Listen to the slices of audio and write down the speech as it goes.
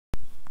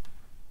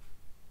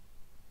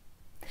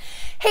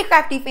Hey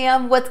Crafty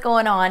fam, what's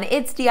going on?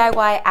 It's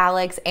DIY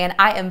Alex and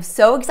I am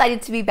so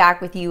excited to be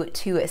back with you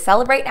to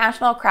celebrate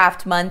National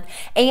Craft Month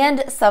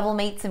and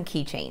sublimate some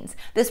keychains.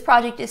 This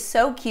project is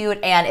so cute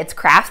and it's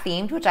craft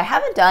themed, which I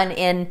haven't done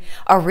in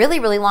a really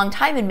long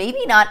time and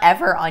maybe not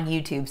ever on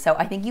YouTube. So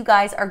I think you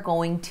guys are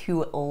going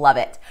to love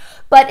it.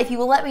 But if you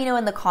will let me know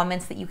in the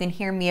comments that you can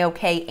hear me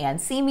okay and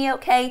see me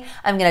okay,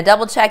 I'm gonna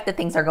double check that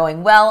things are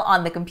going well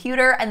on the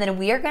computer, and then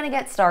we are gonna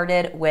get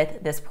started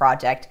with this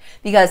project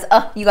because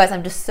you guys,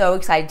 I'm just so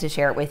excited to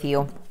share it with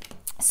you.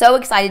 So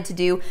excited to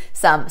do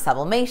some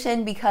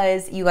sublimation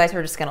because you guys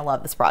are just gonna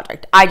love this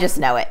project. I just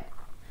know it.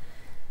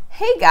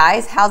 Hey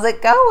guys, how's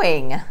it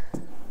going?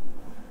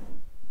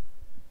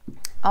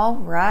 All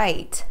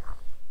right.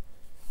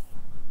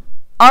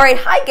 All right,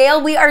 hi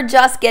Gail, we are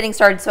just getting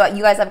started. So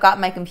you guys, I've got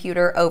my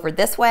computer over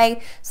this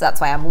way, so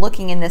that's why I'm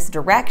looking in this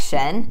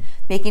direction,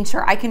 making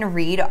sure I can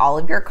read all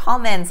of your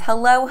comments.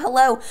 Hello.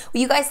 Will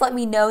you guys let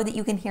me know that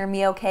you can hear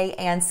me okay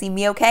and see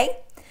me okay?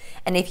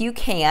 And if you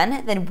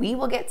can, then we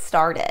will get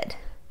started.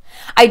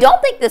 I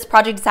don't think this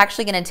project is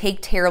actually going to take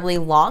terribly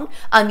long.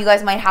 You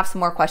guys might have some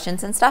more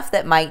questions and stuff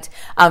that might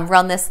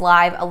run this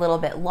live a little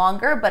bit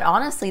longer, but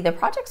honestly, the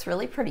project's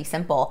really pretty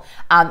simple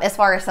as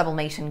far as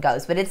sublimation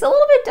goes, but it's a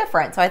little bit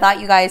different, so I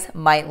thought you guys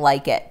might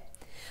like it.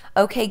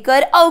 Okay,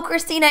 good. Oh,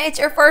 Christina, it's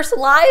your first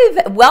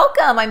live.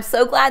 Welcome. I'm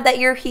so glad that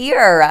you're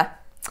here.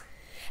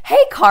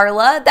 Hey,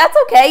 Carla, that's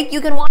okay.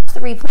 You can watch the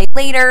replay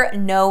later.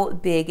 No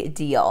big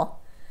deal.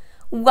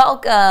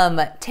 Welcome,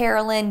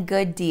 Terralyn,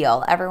 good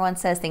deal. Everyone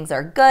says things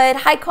are good.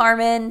 Hi,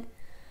 Carmen.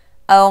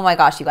 Oh my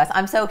gosh, you guys,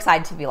 I'm so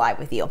excited to be live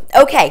with you.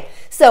 Okay,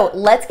 so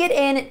let's get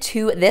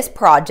into this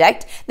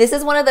project. This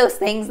is one of those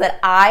things that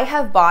I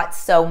have bought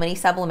so many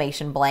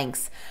sublimation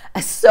blanks,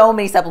 and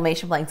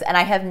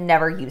I have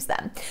never used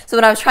them. So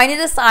when I was trying to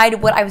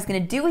decide what I was gonna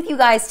do with you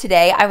guys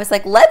today, I was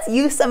like, let's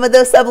use some of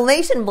those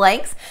sublimation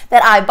blanks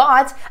that I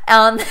bought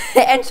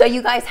and show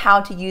you guys how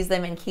to use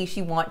them in case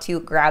you want to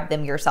grab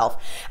them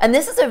yourself. And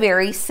this is a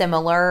very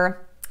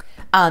similar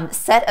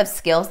set of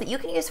skills that you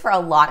can use for a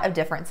lot of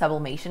different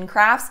sublimation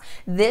crafts.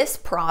 This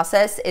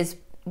process is,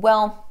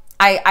 well,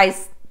 I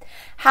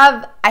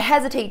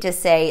hesitate to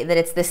say that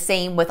it's the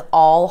same with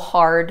all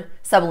hard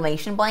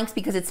sublimation blanks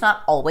because it's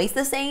not always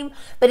the same,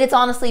 but it's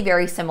honestly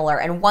very similar.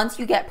 And once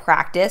you get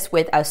practice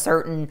with a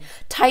certain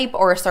type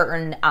or a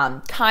certain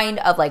kind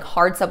of like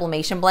hard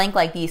sublimation blank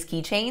like these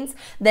keychains,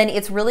 then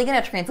it's really going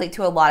to translate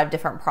to a lot of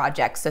different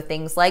projects. So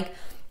things like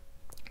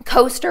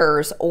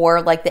coasters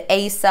or like the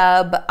A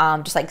sub,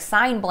 just like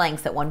sign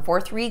blanks that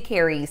 143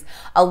 carries.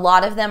 A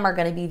lot of them are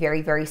going to be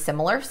very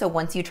similar. So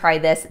once you try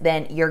this,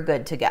 then you're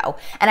good to go.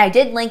 And I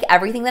did link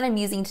everything that I'm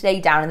using today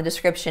down in the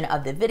description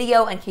of the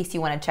video in case you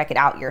want to check it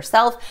out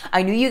yourself.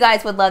 I knew you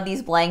guys would love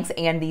these blanks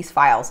and these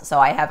files. So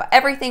I have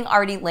everything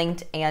already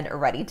linked and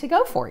ready to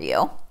go for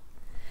you.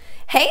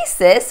 Hey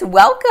sis,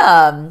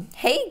 welcome.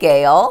 Hey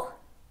Gail.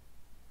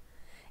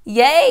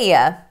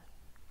 Yay.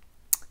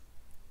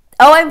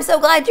 Oh, I'm so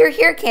glad you're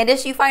here,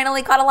 Candace. You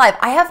finally caught a live.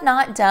 I have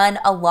not done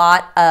a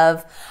lot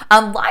of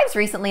lives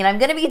recently, and I'm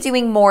going to be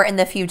doing more in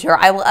the future.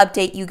 I will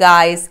update you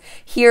guys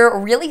here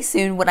really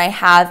soon when I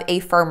have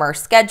a firmer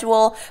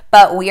schedule,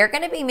 but we are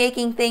going to be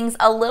making things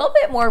a little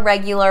bit more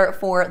regular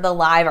for the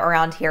live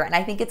around here, and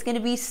I think it's going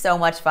to be so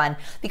much fun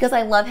because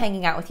I love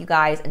hanging out with you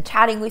guys and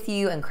chatting with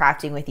you and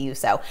crafting with you.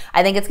 So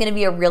I think it's going to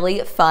be a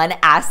really fun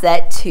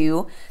asset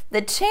to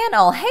the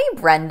channel. Hey,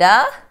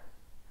 Brenda.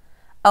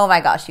 Oh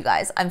my gosh, you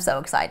guys, I'm so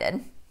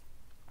excited.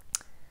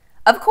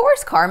 Of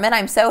course, Carmen,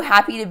 I'm so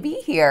happy to be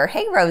here.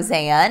 Hey,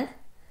 Roseanne.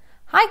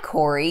 Hi,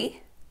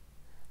 Corey.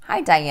 Hi,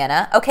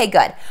 Diana. Okay,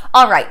 good.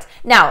 All right,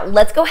 now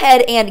let's go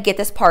ahead and get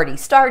this party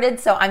started.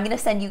 So I'm gonna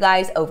send you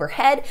guys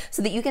overhead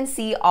so that you can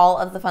see all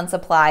of the fun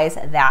supplies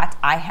that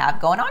I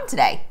have going on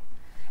today.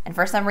 And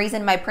for some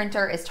reason, my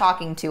printer is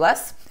talking to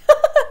us.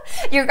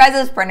 Your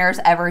guys'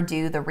 printers ever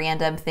do the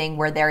random thing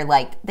where they're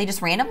like, they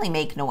just randomly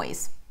make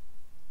noise?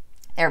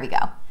 There we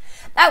go.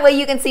 That way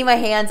you can see my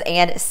hands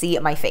and see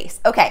my face.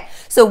 Okay,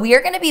 so we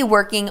are going to be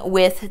working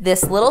with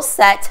this little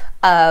set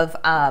of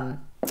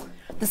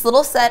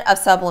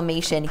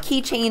sublimation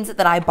keychains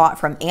that I bought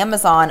from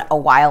Amazon a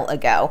while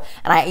ago.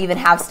 And I even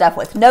have stuff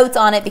with notes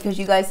on it because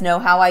you guys know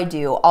how I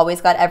do.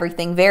 Always got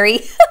everything very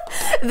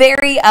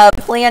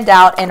planned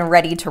out and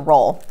ready to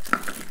roll.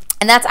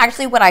 And that's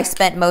actually what I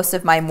spent most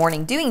of my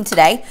morning doing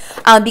today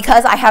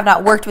because I have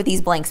not worked with these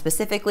blanks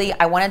specifically.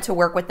 I wanted to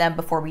work with them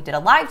before we did a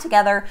live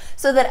together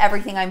so that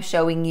everything I'm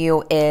showing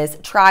you is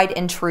tried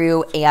and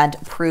true and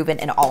proven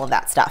and all of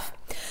that stuff.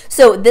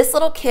 So this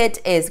little kit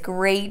is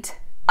great.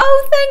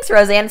 Oh, thanks,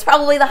 Roseanne. It's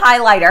probably the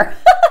highlighter.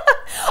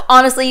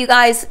 Honestly, you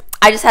guys,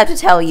 I just have to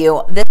tell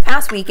you, this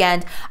past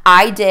weekend,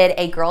 I did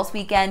a girls'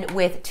 weekend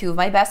with two of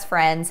my best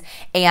friends,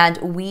 and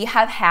we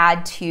have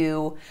had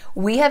to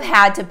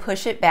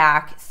push it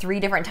back 3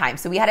 different times.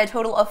 So we had a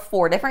total of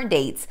 4 different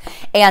dates,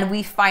 and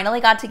we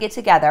finally got to get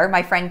together.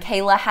 My friend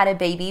Kayla had a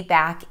baby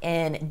back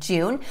in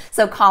June.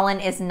 So Colin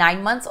is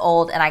 9 months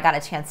old, and I got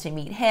a chance to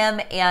meet him,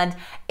 and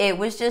it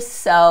was just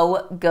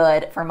so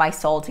good for my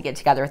soul to get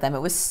together with him.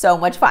 It was so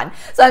much fun.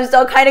 So I'm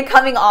still kind of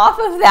coming off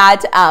of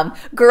that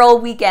girl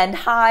weekend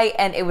high,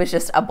 and it was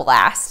just a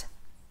blast.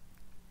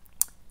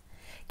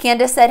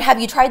 Candace said,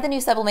 have you tried the new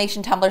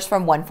Sublimation tumblers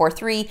from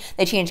 143?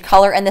 They change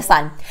color in the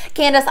sun.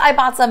 Candace, I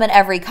bought some in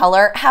every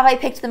color. Have I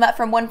picked them up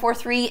from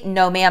 143?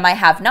 No, ma'am, I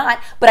have not,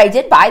 but I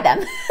did buy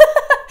them.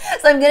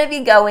 So I'm going to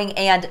be going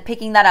and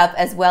picking that up,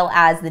 as well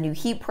as the new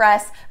heat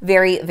press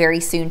very, very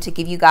soon, to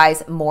give you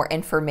guys more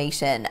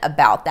information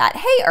about that.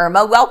 Hey,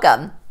 Irma,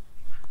 welcome.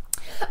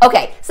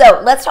 Okay,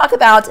 so let's talk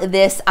about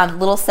this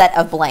little set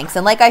of blanks.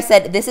 And like I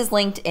said, this is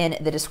linked in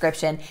the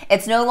description.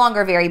 It's no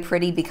longer very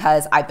pretty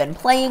because I've been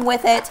playing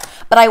with it,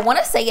 but I want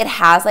to say it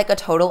has like a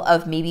total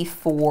of maybe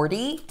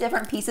 40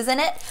 different pieces in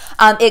it.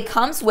 It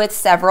comes with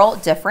several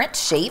different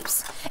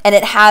shapes, and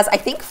it has, I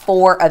think,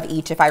 4 of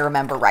each, if I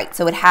remember right.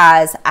 So it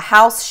has a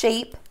house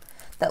shape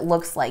that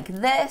looks like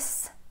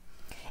this.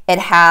 It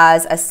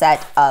has a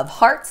set of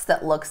hearts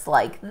that looks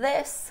like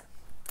this.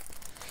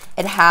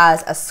 It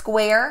has a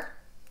square,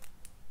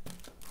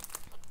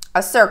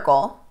 a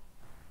circle,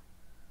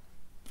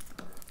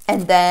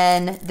 and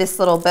then this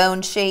little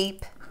bone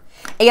shape,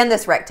 and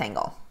this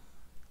rectangle.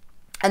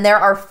 And there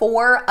are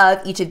 4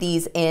 of each of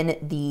these in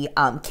the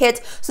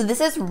kit. So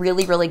this is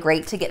really, really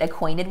great to get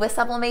acquainted with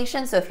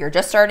sublimation. So if you're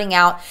just starting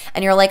out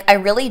and you're like, I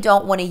really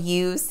don't want to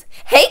use,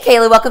 hey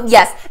Kayla, welcome.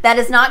 Yes, that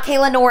is not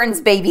Kayla Norton's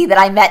baby that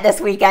I met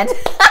this weekend.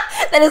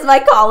 That is my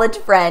college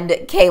friend,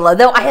 Kayla,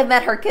 though I have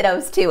met her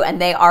kiddos too,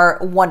 and they are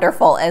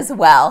wonderful as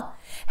well.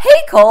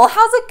 Hey Cole,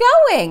 how's it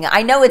going?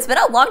 I know it's been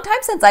a long time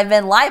since I've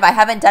been live. I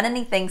haven't done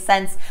anything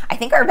since, I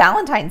think, our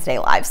Valentine's Day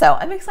live, so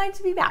I'm excited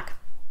to be back.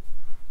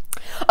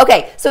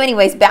 Okay, so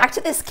anyways, back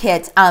to this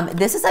kit.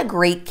 This is a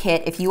great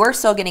kit if you are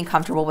still getting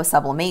comfortable with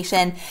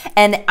sublimation,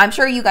 and I'm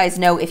sure you guys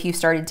know, if you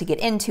started to get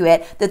into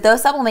it, that though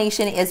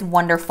sublimation is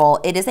wonderful,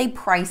 it is a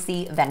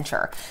pricey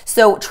venture.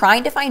 So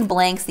trying to find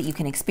blanks that you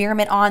can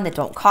experiment on that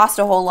don't cost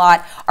a whole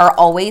lot are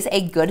always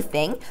a good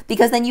thing,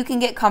 because then you can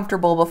get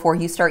comfortable before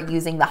you start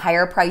using the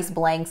higher price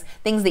blanks,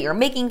 things that you're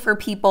making for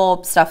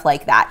people, stuff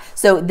like that.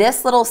 So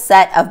this little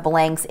set of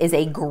blanks is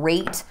a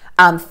great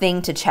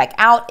thing to check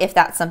out if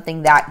that's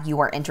something that you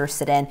are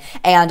interested in.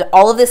 And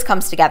all of this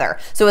comes together.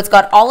 So it's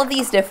got all of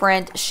these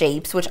different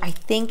shapes, which I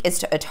think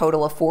is a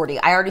total of 40.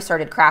 I already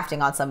started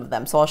crafting on some of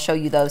them, so I'll show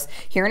you those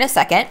here in a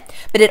second.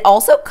 But it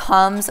also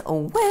comes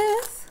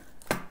with,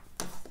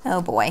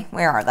 oh boy,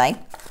 where are they?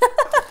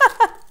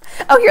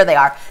 Oh, here they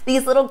are.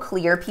 These little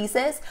clear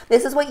pieces.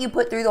 This is what you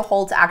put through the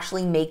hole to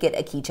actually make it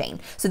a keychain.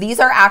 So these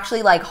are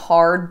actually like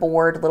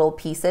hardboard little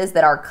pieces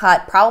that are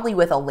cut probably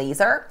with a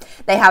laser.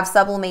 They have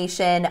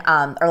sublimation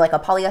or like a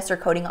polyester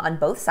coating on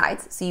both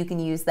sides. So you can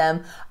use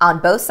them on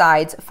both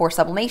sides for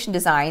sublimation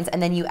designs.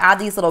 And then you add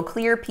these little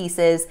clear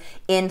pieces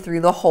in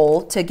through the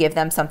hole to give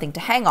them something to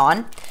hang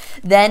on.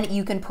 Then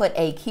you can put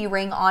a key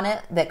ring on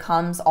it that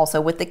comes also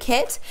with the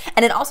kit.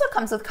 And it also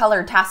comes with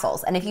colored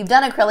tassels. And if you've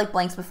done acrylic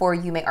blanks before,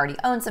 you may already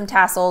own some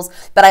tassels,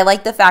 but I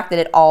like the fact that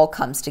it all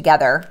comes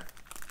together.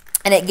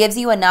 And it gives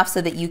you enough so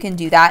that you can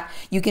do that.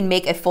 You can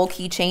make a full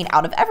keychain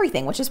out of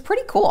everything, which is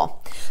pretty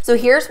cool. So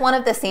here's one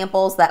of the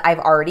samples that I've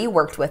already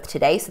worked with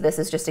today. So this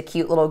is just a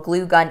cute little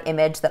glue gun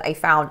image that I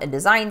found in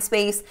Design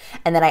Space.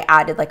 And then I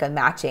added like a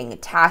matching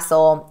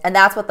tassel. And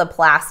that's what the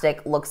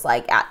plastic looks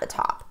like at the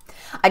top.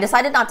 I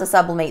decided not to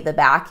sublimate the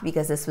back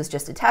because this was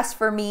just a test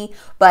for me,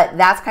 but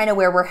that's kind of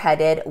where we're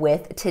headed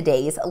with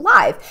today's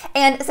live.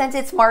 And since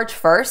it's March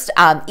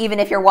 1st, even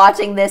if you're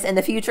watching this in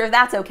the future,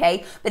 that's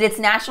okay, but it's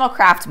National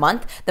Craft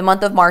Month. The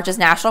month of March is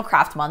National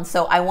Craft Month,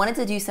 so I wanted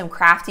to do some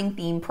crafting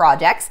themed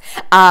projects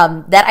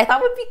that I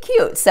thought would be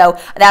cute. So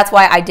that's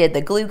why I did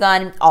the glue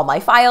gun. All my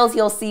files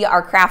you'll see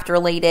are craft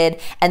related,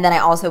 and then I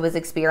also was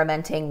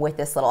experimenting with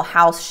this little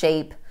house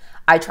shape.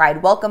 I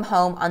tried Welcome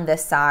Home on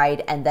this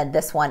side, and then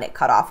this one, it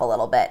cut off a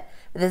little bit.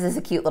 But this is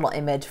a cute little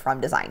image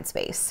from Design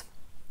Space.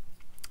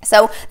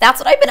 So that's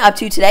what I've been up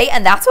to today,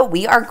 and that's what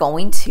we are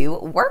going to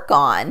work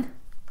on.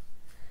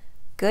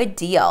 Good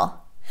deal.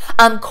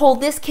 Cole,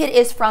 this kit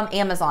is from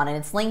Amazon, and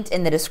it's linked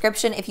in the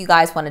description if you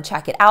guys want to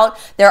check it out.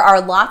 There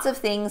are lots of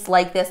things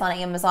like this on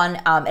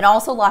Amazon, and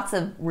also lots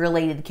of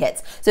related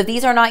kits. So if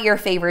these are not your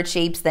favorite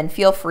shapes, then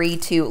feel free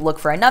to look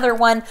for another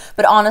one.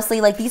 But honestly,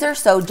 like, these are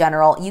so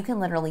general, you can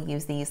literally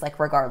use these like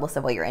regardless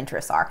of what your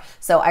interests are.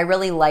 So I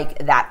really like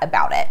that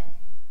about it.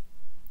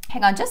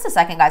 Hang on just a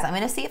second, guys. I'm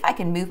going to see if I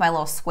can move my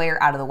little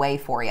square out of the way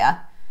for you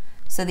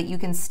so that you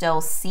can still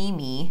see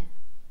me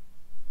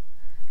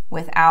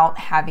without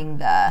having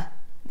the,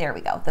 there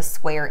we go, the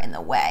square in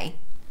the way.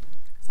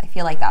 So I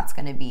feel like that's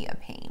going to be a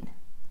pain.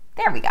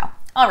 There we go.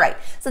 All right,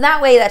 so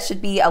that way that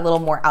should be a little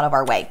more out of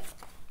our way.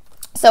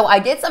 So I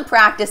did some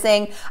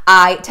practicing.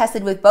 I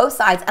tested with both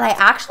sides, and I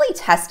actually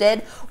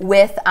tested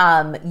with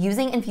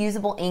using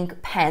infusible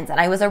ink pens. And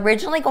I was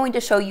originally going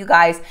to show you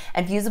guys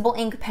infusible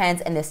ink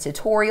pens in this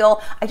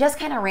tutorial. I just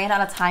kind of ran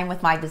out of time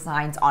with my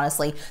designs,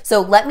 honestly.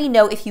 So let me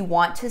know if you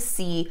want to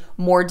see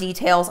more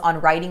details on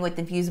writing with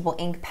infusible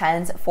ink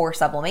pens for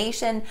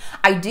sublimation.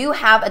 I do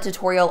have a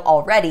tutorial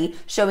already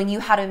showing you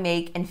how to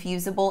make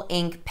infusible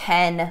ink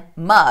pen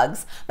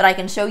mugs, but I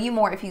can show you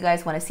more if you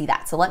guys want to see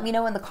that. So let me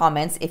know in the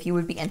comments if you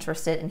would be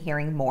interested in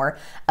hearing more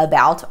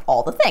about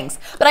all the things.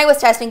 But I was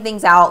testing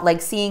things out,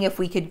 like seeing if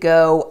we could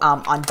go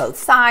on both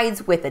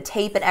sides with the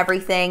tape and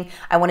everything.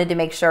 I wanted to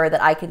make sure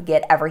that I could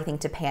get everything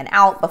to pan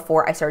out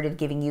before I started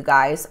giving you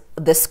guys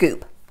the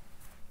scoop.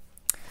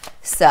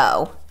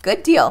 So,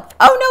 good deal.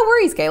 Oh, no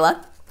worries,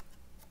 Kayla.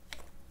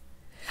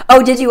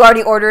 Oh, did you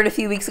already order it a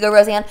few weeks ago,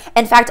 Roseanne?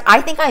 In fact,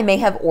 I think I may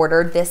have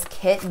ordered this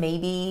kit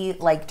maybe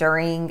like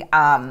during,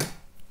 oh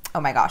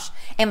my gosh,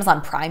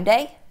 Amazon Prime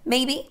Day.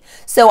 Maybe.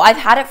 So I've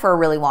had it for a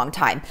really long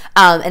time.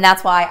 And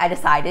that's why I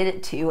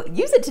decided to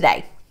use it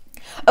today.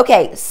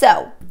 Okay,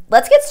 so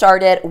let's get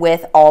started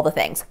with all the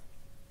things.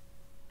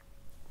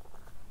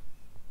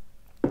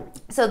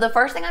 So the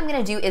first thing I'm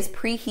going to do is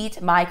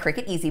preheat my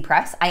Cricut Easy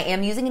Press. I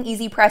am using an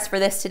Easy Press for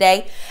this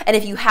today. And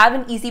if you have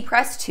an Easy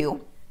Press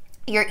too,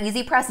 your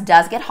Easy Press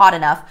does get hot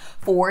enough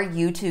for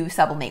you to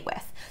sublimate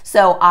with.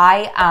 So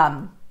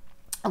I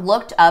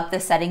looked up the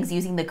settings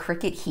using the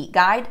Cricut Heat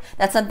Guide.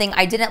 That's something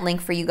I didn't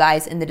link for you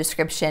guys in the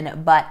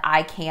description, but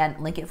I can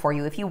link it for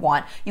you if you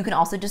want. You can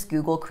also just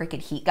Google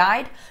Cricut Heat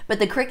Guide, but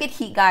the Cricut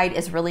Heat Guide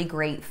is really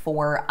great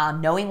for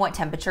knowing what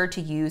temperature to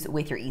use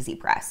with your Easy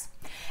Press.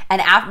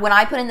 And when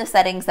I put in the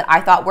settings that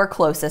I thought were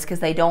closest, because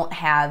they don't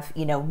have,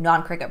 you know,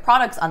 non-Cricut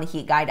products on the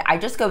heat guide, I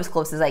just go as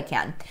close as I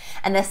can.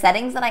 And the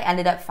settings that I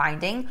ended up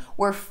finding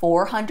were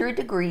 400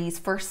 degrees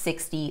for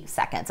 60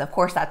 seconds. Of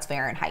course, that's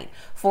Fahrenheit.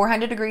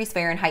 400 degrees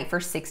Fahrenheit for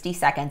 60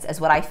 seconds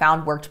is what I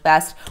found worked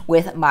best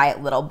with my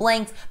little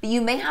blanks, but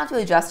you may have to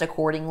adjust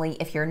accordingly.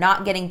 If you're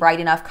not getting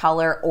bright enough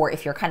color, or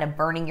if you're kind of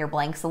burning your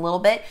blanks a little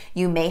bit,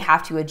 you may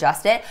have to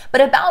adjust it.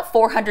 But about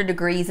 400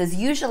 degrees is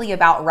usually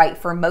about right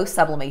for most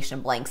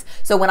sublimation blanks.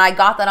 So when I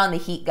got that on the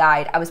heat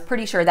guide, I was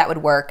pretty sure that would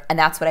work, and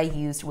that's what I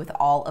used with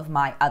all of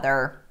my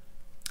other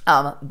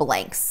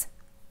blanks.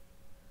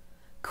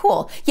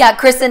 Cool. Yeah,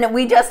 Kristen,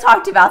 we just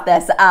talked about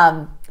this,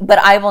 but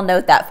I will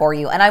note that for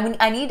you. And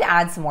I need to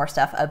add some more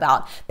stuff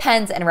about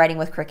pens and writing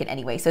with Cricut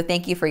anyway, so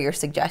thank you for your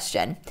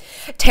suggestion.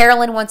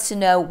 Terrelyn wants to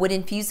know, would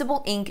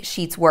infusible ink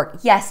sheets work?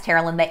 Yes,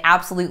 Terrelyn, they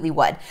absolutely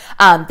would.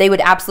 They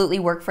would absolutely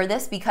work for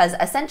this, because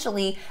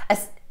essentially,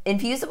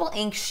 infusible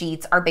ink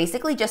sheets are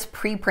basically just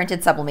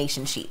pre-printed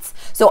sublimation sheets.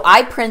 So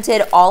I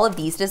printed all of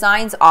these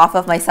designs off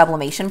of my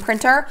sublimation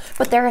printer,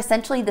 but they're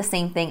essentially the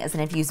same thing as an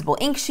infusible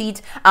ink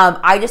sheet.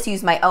 I just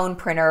use my own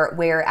printer,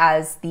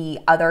 whereas the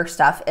other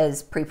stuff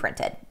is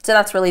pre-printed. So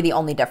that's really the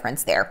only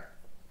difference there.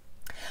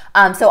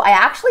 So I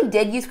actually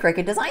did use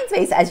Cricut Design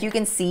Space, as you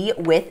can see,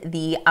 with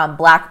the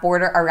black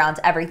border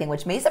around everything,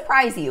 which may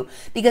surprise you,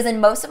 because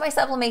in most of my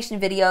sublimation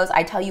videos,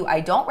 I tell you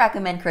I don't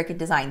recommend Cricut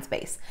Design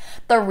Space.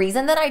 The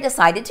reason that I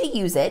decided to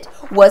use it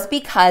was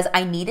because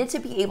I needed to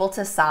be able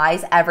to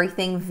size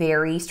everything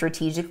very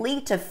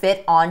strategically to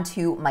fit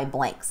onto my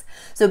blanks.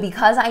 So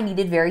because I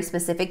needed very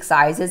specific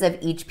sizes of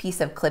each piece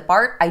of clip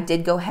art, I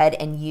did go ahead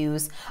and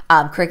use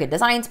Cricut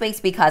Design Space,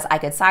 because I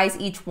could size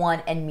each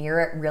one and mirror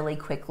it really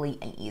quickly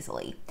and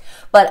easily.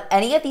 But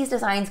any of these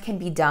designs can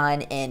be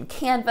done in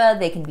Canva,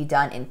 they can be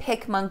done in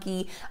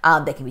PicMonkey,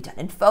 they can be done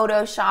in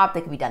Photoshop,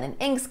 they can be done in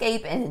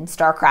Inkscape, and in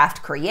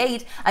StarCraft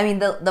Create. I mean,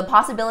 the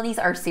possibilities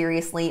are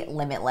seriously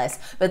limitless.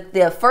 But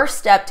the first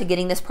step to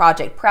getting this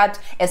project prepped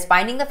is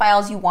finding the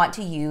files you want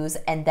to use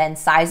and then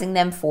sizing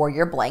them for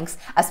your blanks.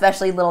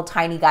 Especially little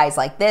tiny guys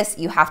like this,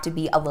 you have to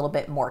be a little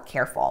bit more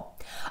careful.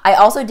 I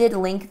also did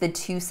link the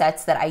 2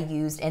 sets that I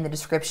used in the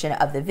description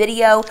of the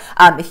video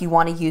if you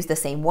want to use the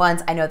same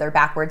ones. I know they're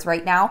backwards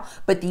right now,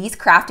 but these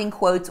crafting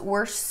quotes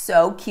were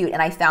so cute,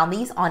 and I found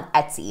these on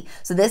Etsy.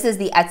 So this is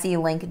the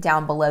Etsy link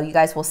down below. You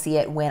guys will see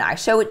it when I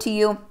show it to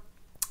you.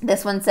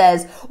 This one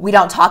says, "We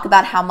don't talk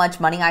about how much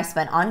money I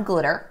spent on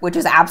glitter," which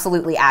is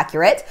absolutely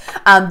accurate.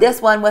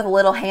 This one with a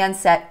little hand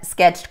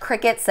sketched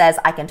Cricut says,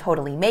 "I can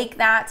totally make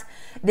that."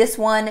 This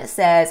one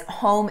says,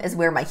 "Home is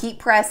where my heat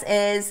press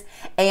is."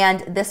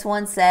 And this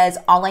one says,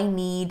 "All I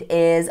need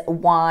is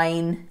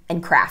wine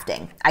and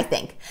crafting," I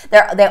think.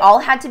 They all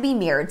had to be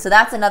mirrored. So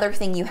that's another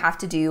thing you have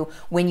to do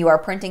when you are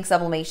printing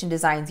sublimation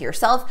designs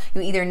yourself.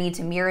 You either need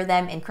to mirror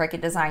them in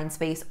Cricut Design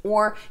Space,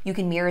 or you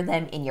can mirror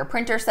them in your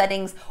printer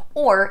settings,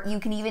 or you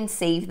can even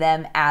save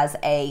them as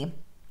a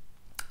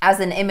as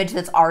an image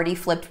that's already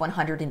flipped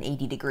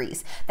 180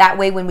 degrees. That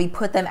way when we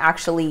put them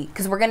actually,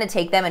 because we're gonna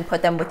take them and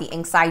put them with the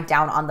ink side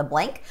down on the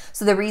blank.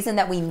 So the reason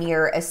that we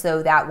mirror is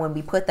so that when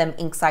we put them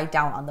ink side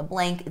down on the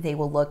blank, they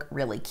will look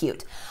really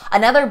cute.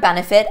 Another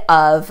benefit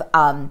of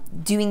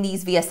doing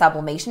these via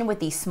sublimation with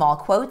these small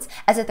quotes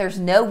is that there's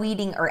no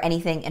weeding or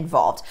anything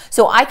involved.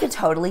 So I could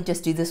totally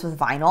just do this with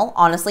vinyl.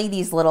 Honestly,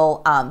 these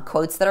little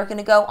quotes that are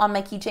gonna go on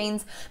my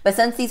keychains, but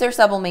since these are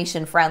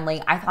sublimation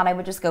friendly, I thought I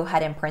would just go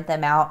ahead and print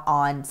them out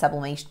on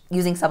sublimation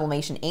using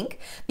sublimation ink,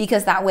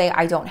 because that way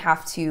I don't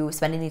have to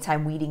spend any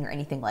time weeding or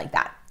anything like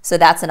that. So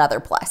that's another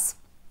plus.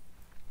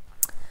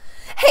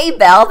 Hey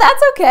Belle,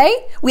 that's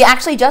okay. We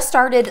actually just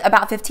started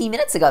about 15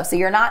 minutes ago, so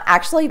you're not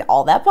actually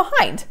all that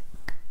behind.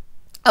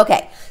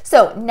 Okay,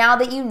 so now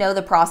that you know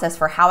the process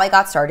for how I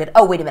got started,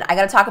 oh, wait a minute, I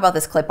gotta talk about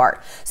this clip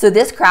art. So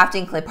this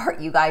crafting clip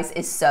art, you guys,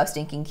 is so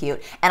stinking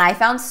cute. And I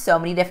found so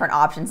many different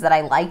options that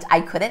I liked.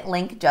 I couldn't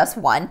link just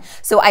one.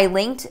 So I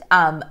linked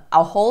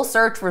a whole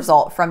search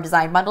result from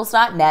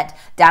designbundles.net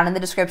down in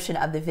the description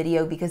of the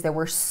video because there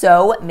were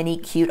so many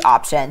cute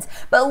options.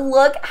 But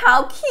look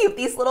how cute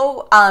these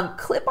little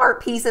clip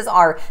art pieces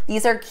are.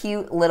 These are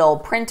cute little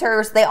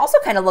printers. They also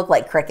kind of look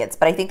like Cricuts,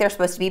 but I think they're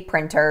supposed to be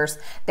printers.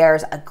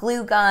 There's a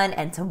glue gun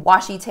and some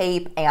washi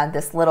tape and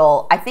this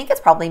little, I think it's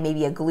probably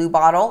maybe a glue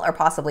bottle or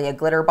possibly a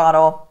glitter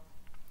bottle,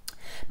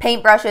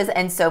 paintbrushes,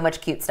 and so much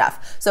cute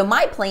stuff. So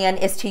my plan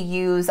is to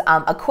use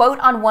a quote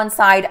on one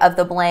side of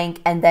the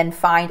blank and then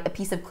find a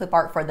piece of clip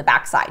art for the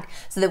back side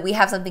so that we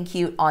have something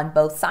cute on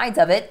both sides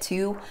of it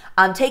to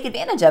take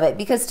advantage of it.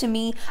 Because to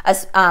me,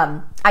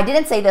 I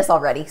didn't say this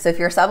already, so if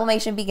you're a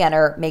sublimation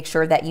beginner, make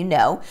sure that you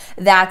know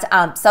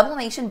that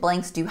sublimation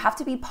blanks do have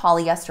to be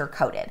polyester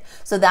coated.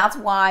 So that's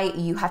why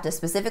you have to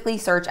specifically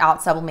search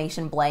out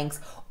sublimation blanks,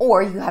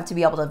 or you have to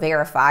be able to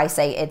verify,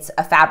 say it's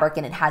a fabric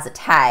and it has a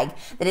tag,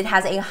 that it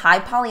has a high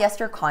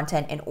polyester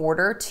content in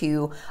order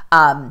to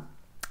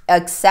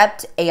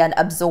accept and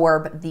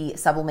absorb the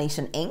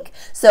sublimation ink.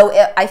 So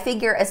I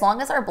figure as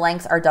long as our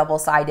blanks are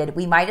double-sided,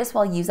 we might as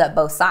well use up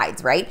both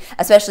sides, right?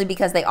 Especially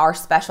because they are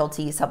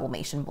specialty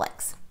sublimation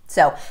blanks.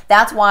 So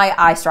that's why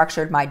I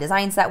structured my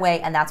designs that way,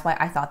 and that's why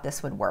I thought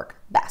this would work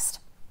best.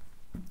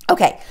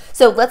 Okay,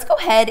 so let's go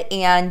ahead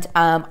and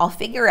I'll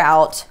figure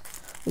out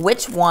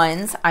which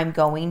ones I'm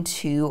going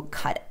to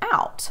cut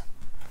out.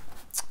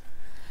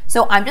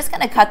 So I'm just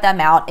gonna cut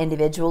them out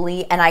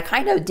individually, and I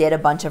kind of did a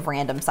bunch of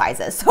random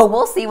sizes. So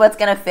we'll see what's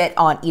gonna fit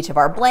on each of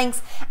our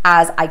blanks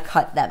as I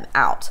cut them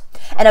out.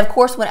 And of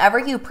course, whenever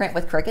you print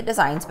with Cricut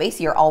Design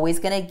Space, you're always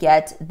gonna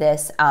get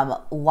this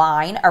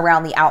line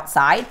around the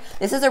outside.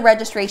 This is a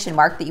registration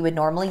mark that you would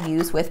normally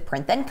use with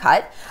Print Then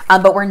Cut,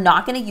 but we're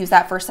not gonna use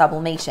that for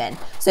sublimation.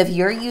 So if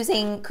you're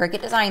using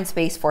Cricut Design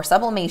Space for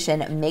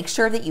sublimation, make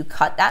sure that you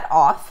cut that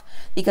off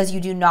because you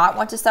do not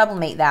want to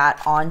sublimate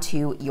that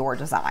onto your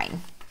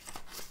design.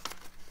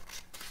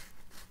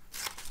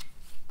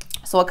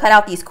 So we'll cut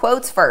out these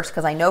quotes first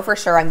because I know for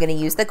sure I'm going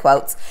to use the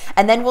quotes,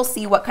 and then we'll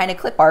see what kind of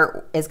clip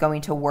art is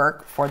going to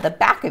work for the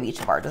back of each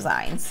of our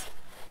designs.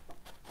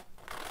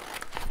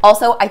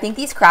 Also, I think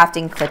these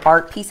crafting clip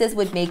art pieces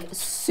would make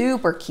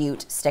super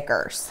cute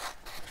stickers.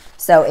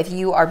 So if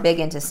you are big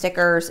into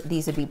stickers,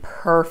 these would be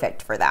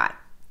perfect for that.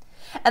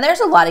 And there's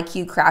a lot of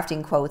cute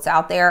crafting quotes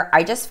out there.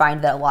 I just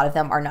find that a lot of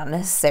them are not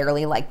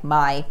necessarily like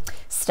my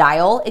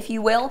style, if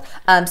you will.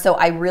 So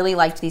I really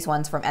liked these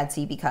ones from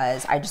Etsy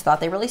because I just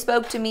thought they really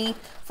spoke to me.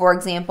 For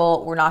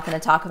example, we're not going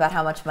to talk about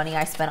how much money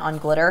I spent on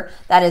glitter.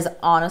 That is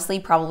honestly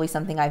probably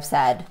something I've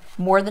said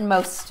more than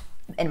most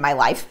in my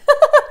life.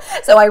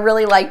 So I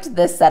really liked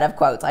this set of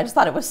quotes. I just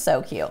thought it was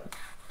so cute.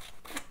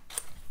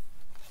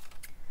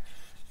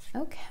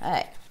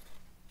 Okay.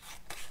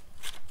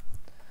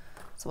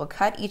 So we'll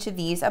cut each of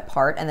these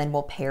apart and then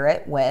we'll pair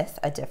it with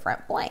a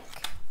different blank.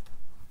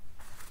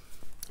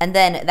 And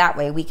then that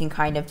way we can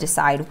kind of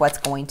decide what's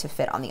going to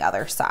fit on the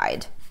other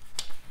side.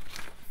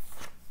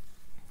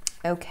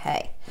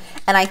 Okay,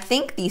 and I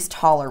think these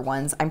taller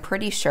ones, I'm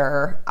pretty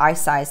sure I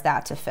sized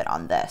that to fit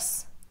on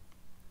this.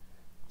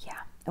 Yeah,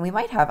 and we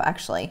might have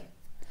actually,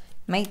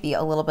 might be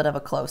a little bit of a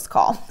close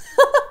call.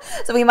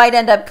 So we might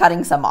end up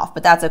cutting some off,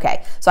 but that's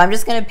okay. So I'm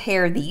just gonna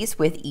pair these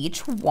with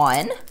each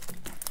one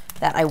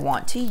that I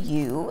want to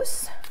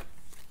use.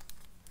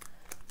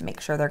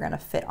 Make sure they're gonna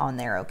fit on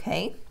there,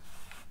 okay?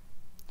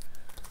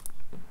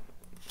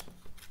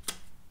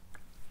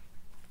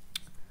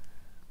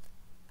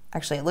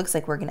 Actually, it looks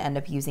like we're gonna end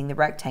up using the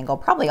rectangle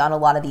probably on a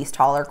lot of these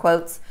taller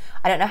quotes.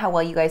 I don't know how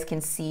well you guys can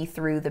see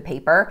through the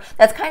paper.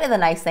 That's kind of the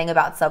nice thing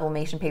about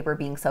sublimation paper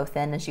being so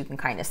thin is you can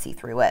kind of see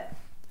through it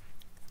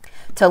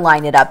to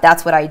line it up.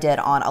 That's what I did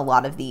on a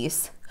lot of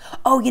these.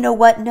 Oh, you know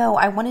what? No,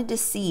 I wanted to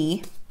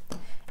see.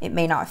 It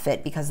may not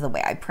fit because of the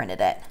way I printed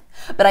it.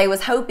 But I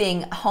was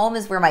hoping home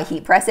is where my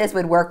heat press is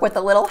would work with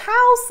a little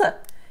house.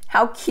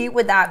 How cute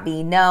would that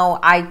be? No,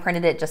 I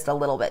printed it just a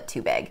little bit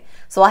too big.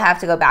 So I'll have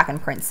to go back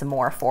and print some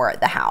more for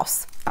the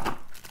house.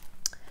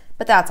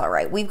 But that's all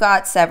right. We've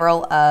got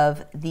several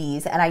of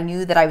these and I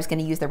knew that I was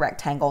gonna use the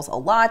rectangles a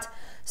lot,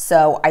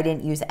 so I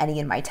didn't use any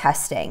in my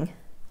testing.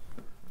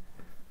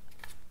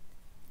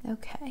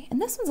 Okay,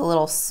 and this one's a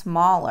little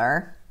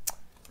smaller.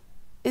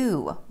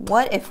 Ooh,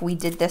 what if we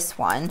did this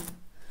one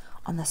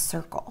on the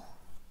circle?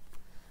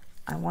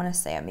 I want to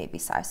say I maybe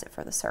sized it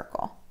for the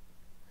circle.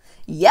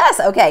 Yes,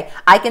 okay,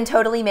 I can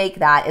totally make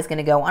that. It's going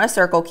to go on a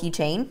circle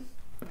keychain.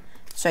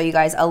 Show you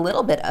guys a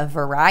little bit of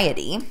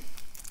variety.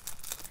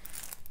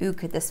 Ooh,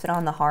 could this fit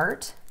on the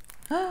heart?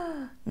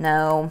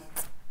 No,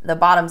 the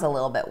bottom's a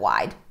little bit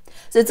wide.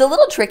 So it's a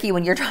little tricky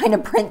when you're trying to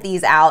print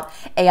these out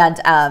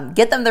and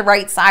get them the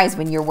right size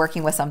when you're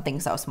working with something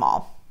so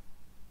small.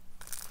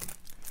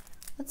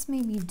 Let's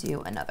maybe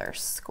do another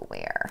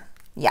square.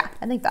 Yeah,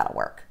 I think that'll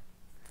work.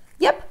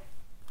 Yep,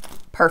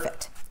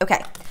 perfect.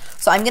 Okay,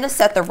 so I'm gonna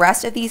set the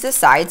rest of these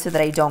aside so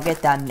that I don't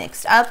get them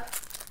mixed up.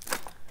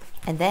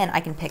 And then I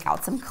can pick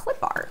out some clip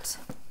art.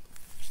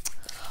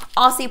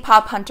 Aussie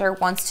Pop Hunter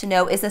wants to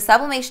know, is the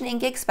sublimation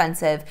ink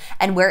expensive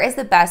and where is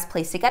the best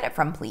place to get it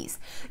from, please?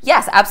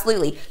 Yes,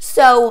 absolutely.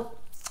 So,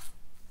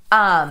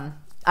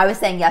 I was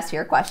saying yes to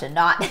your question,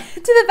 not to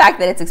the fact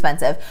that it's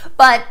expensive,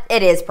 but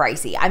it is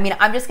pricey. I mean,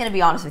 I'm just going to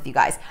be honest with you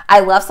guys.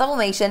 I love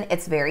sublimation.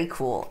 It's very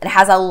cool. It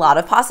has a lot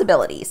of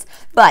possibilities,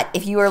 but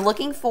if you are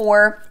looking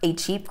for a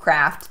cheap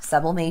craft,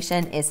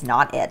 sublimation is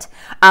not it.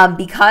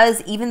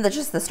 Because even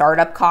just the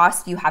startup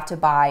cost, you have to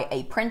buy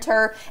a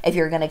printer. If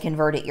you're going to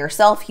convert it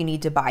yourself, you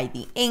need to buy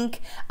the ink,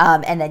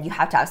 and then you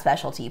have to have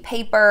specialty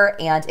paper.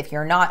 And if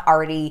you're not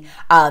already,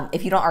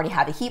 if you don't already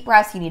have a heat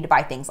press, you need to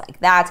buy things like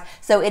that.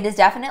 So it is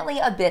definitely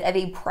a bit of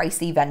a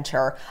pricey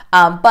venture,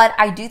 but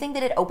I do think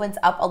that it opens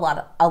up a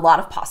lot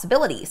of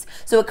possibilities.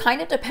 So it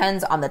kind of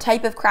depends on the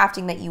type of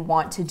crafting that you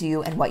want to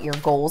do and what your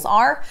goals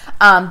are,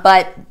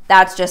 but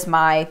that's just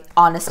my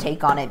honest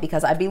take on it,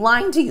 because I'd be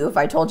lying to you if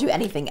I told you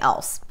anything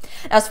else.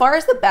 As far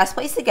as the best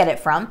place to get it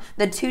from,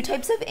 the two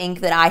types of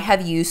ink that I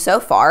have used so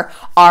far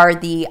are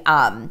the,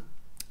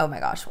 oh my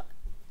gosh,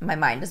 my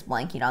mind is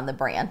blanking on the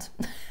brand.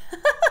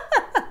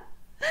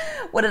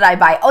 What did I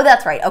buy? Oh,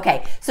 that's right.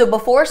 Okay. So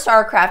before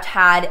StarCraft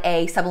had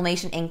a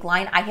sublimation ink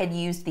line, I had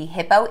used the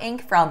Hippo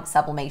ink from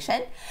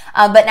Sublimation.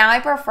 But now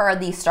I prefer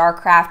the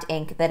StarCraft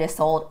ink that is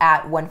sold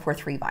at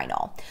 143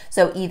 Vinyl.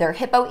 So either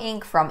Hippo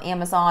ink from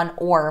Amazon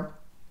or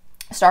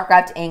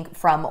StarCraft ink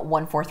from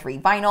 143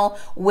 Vinyl,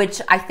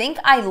 which I think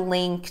I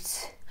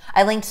linked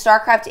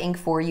StarCraft ink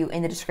for you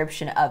in the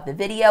description of the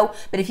video,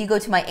 but if you go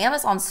to my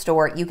Amazon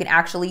store, you can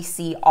actually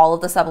see all of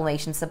the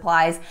sublimation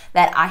supplies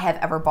that I have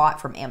ever bought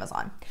from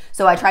Amazon.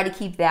 So I try to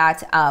keep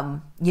that,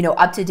 you know,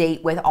 up to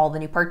date with all the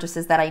new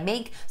purchases that I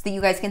make so that you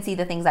guys can see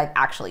the things I've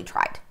actually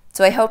tried.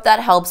 So I hope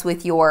that helps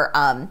with your,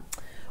 oh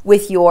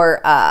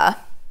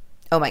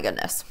my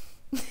goodness.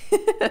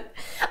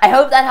 I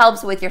hope that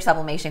helps with your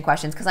sublimation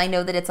questions, because I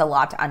know that it's a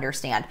lot to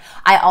understand.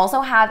 I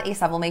also have a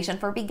sublimation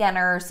for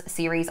beginners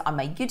series on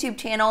my YouTube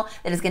channel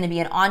that is going to be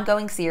an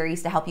ongoing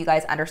series to help you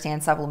guys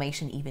understand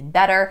sublimation even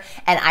better.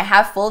 And I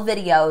have full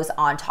videos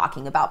on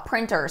talking about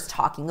printers,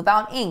 talking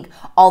about ink,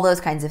 all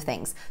those kinds of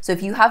things. So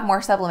if you have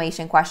more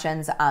sublimation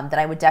questions, then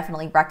I would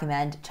definitely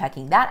recommend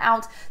checking that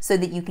out so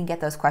that you can get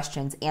those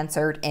questions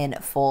answered in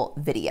full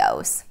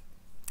videos.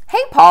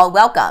 Hey Paul,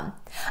 welcome.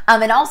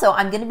 And also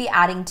I'm going to be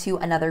adding to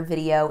another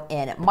video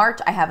in March.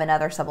 I have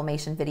another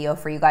sublimation video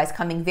for you guys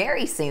coming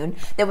very soon.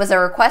 There was a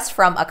request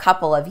from a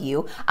couple of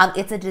you.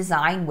 It's a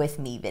design with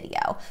me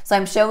video. So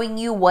I'm showing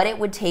you what it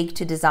would take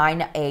to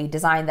design a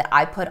design that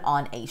I put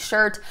on a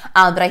shirt.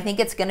 But I think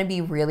it's going to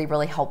be really,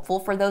 really helpful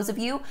for those of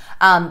you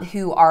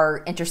who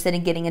are interested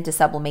in getting into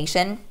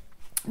sublimation.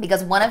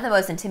 Because one of the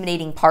most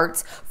intimidating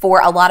parts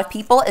for a lot of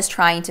people is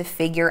trying to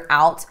figure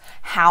out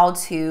how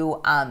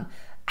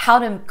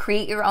to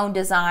create your own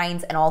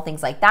designs and all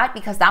things like that,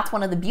 because that's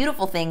one of the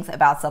beautiful things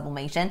about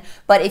sublimation.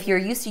 But if you're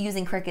used to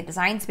using Cricut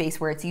Design Space,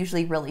 where it's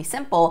usually really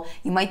simple,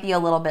 you might be a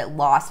little bit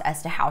lost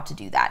as to how to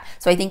do that.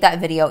 So I think that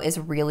video is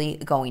really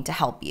going to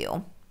help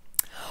you.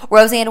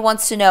 Roseanne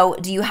wants to know,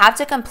 do you have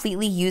to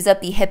completely use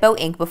up the Hippo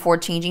ink before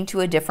changing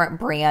to a different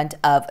brand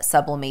of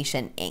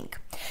sublimation ink?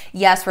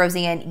 Yes,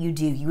 Roseanne, you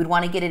do. You would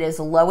want to get it as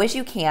low as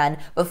you can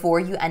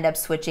before you end up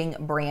switching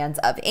brands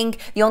of ink.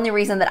 The only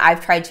reason that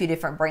I've tried two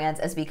different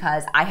brands is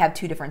because I have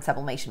two different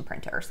sublimation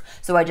printers.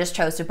 So I just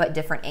chose to put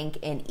different ink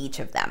in each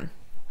of them.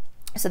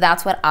 So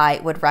that's what I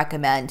would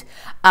recommend.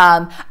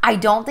 I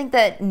don't think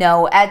that,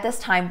 no, at this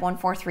time,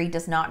 143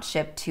 does not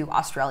ship to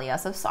Australia.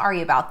 So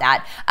sorry about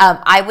that.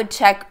 I would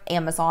check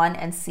Amazon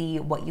and see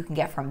what you can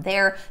get from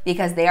there,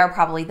 because they are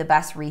probably the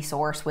best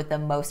resource with the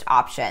most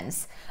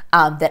options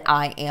that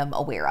I am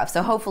aware of.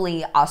 So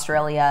hopefully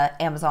Australia,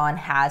 Amazon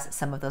has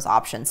some of those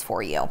options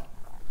for you.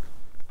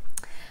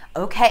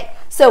 Okay,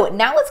 so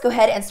now let's go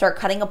ahead and start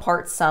cutting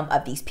apart some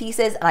of these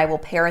pieces, and I will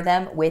pair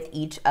them with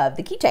each of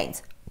the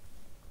keychains.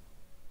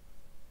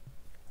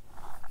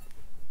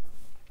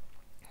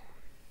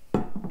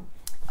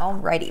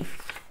 Alrighty.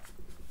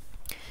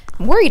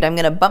 I'm worried I'm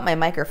gonna bump my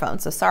microphone,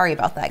 so sorry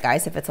about that,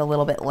 guys, if it's a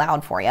little bit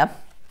loud for you.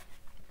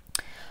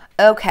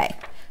 Okay,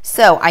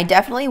 so I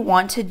definitely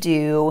want to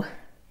do,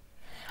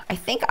 I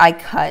think I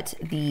cut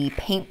the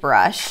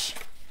paintbrush,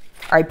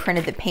 or I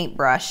printed the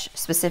paintbrush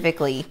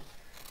specifically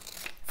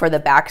for the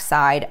back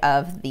side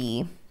of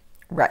the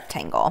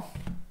rectangle.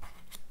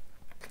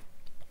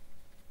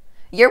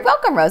 You're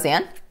welcome,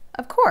 Roseanne.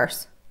 Of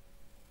course.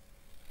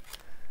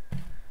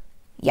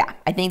 Yeah,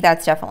 I think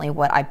that's definitely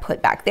what I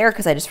put back there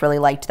because I just really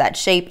liked that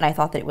shape and I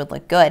thought that it would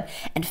look good.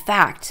 In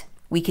fact,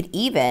 we could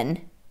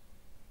even,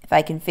 if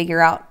I can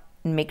figure out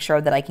and make sure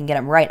that I can get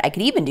them right, I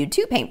could even do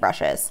 2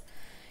 paintbrushes.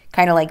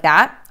 Kind of like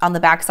that on the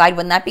back side.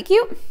 Wouldn't that be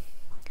cute?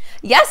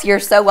 Yes, you're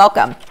so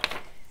welcome.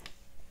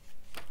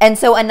 And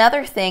so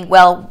another thing,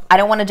 well, I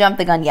don't want to jump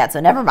the gun yet,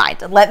 so never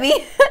mind. Let me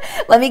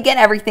get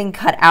everything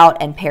cut out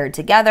and paired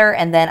together,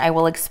 and then I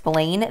will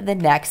explain the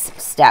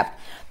next step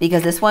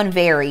because this one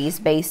varies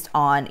based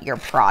on your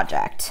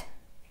project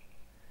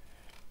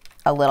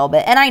a little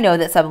bit. And I know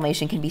that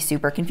sublimation can be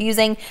super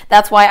confusing.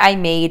 That's why I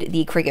made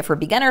the Cricut for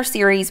Beginners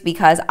series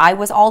because I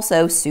was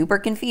also super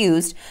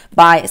confused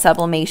by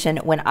sublimation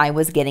when I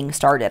was getting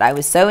started. I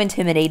was so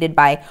intimidated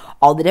by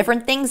all the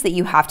different things that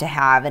you have to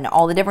have and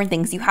all the different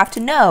things you have to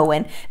know.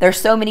 And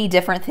there's so many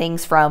different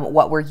things from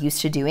what we're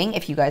used to doing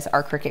if you guys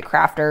are Cricut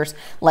crafters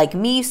like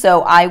me.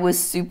 So I was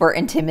super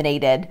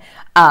intimidated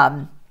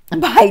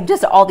by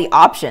just all the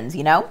options,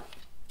 you know?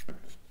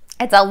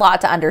 It's a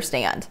lot to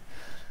understand.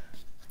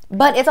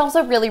 But it's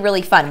also really,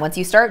 really fun. Once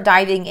you start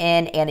diving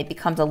in and it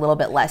becomes a little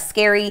bit less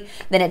scary,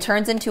 then it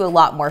turns into a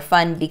lot more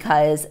fun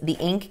because the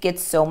ink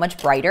gets so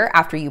much brighter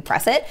after you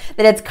press it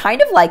that it's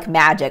kind of like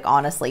magic,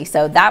 honestly.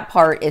 So that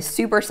part is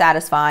super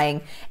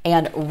satisfying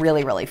and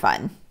really, really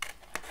fun.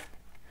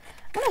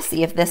 I want to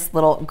see if this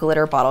little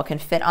glitter bottle can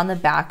fit on the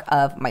back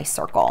of my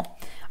circle.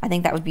 I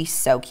think that would be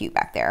so cute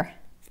back there.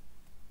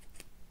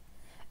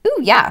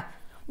 Ooh, yeah.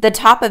 The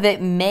top of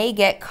it may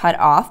get cut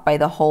off by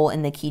the hole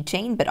in the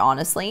keychain, but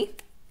honestly,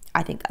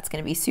 I think that's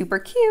going to be super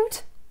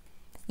cute.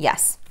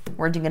 Yes,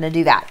 we're going to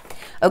do that.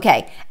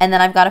 Okay, and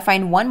then I've got to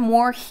find one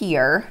more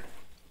here.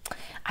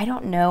 I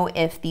don't know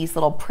if these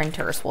little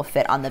printers will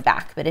fit on the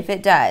back, but if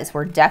it does,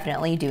 we're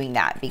definitely doing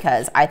that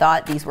because I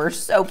thought these were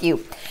so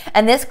cute.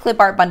 And this clip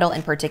art bundle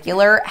in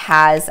particular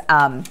has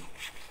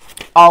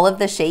all of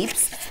the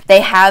shapes. They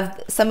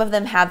have, some of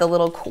them have the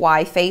little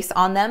kawaii face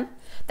on them.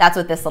 That's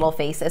what this little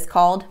face is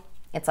called.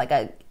 It's like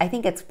a, I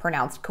think it's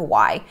pronounced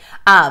kawaii.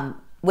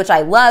 Which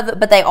I love,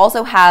 but they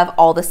also have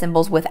all the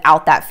symbols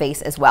without that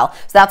face as well.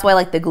 So that's why,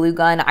 like the glue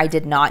gun, I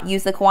did not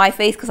use the kawaii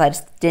face because I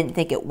just didn't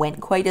think it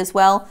went quite as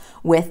well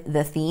with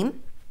the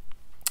theme.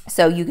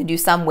 So you can do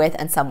some with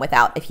and some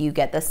without if you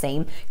get the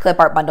same clip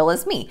art bundle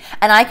as me.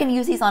 And I can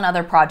use these on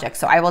other projects.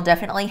 So I will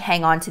definitely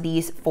hang on to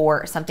these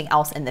for something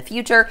else in the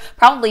future,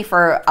 probably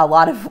for a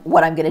lot of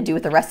what I'm gonna do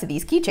with the rest of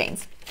these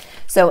keychains.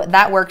 So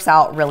that works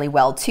out really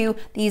well too.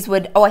 These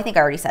would, oh, I think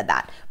I already said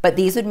that, but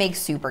these would make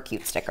super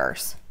cute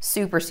stickers.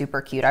 Super,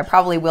 super cute. I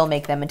probably will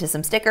make them into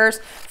some stickers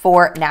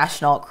for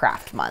National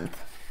Craft Month.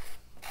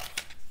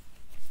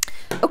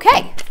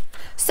 Okay.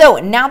 So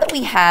now that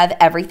we have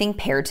everything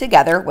paired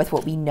together with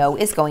what we know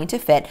is going to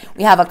fit,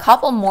 we have a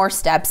couple more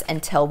steps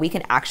until we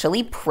can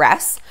actually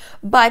press.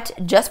 But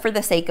just for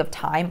the sake of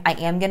time, I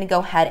am going to go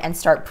ahead and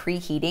start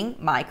preheating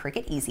my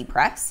Cricut Easy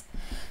Press.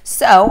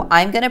 So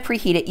I'm going to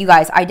preheat it. You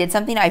guys, I did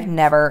something I've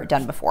never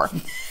done before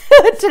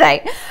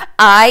today.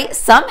 I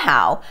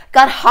somehow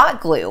got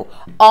hot glue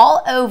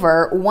all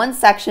over one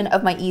section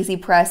of my Easy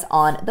Press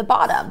on the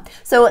bottom.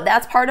 So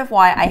that's part of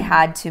why I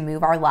had to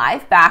move our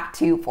live back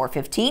to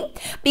 4:15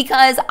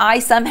 because I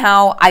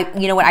somehow,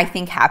 you know what I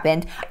think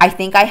happened? I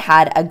think I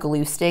had a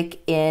glue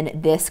stick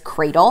in this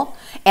cradle.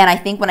 And I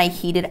think when I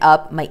heated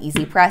up my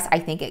Easy Press, I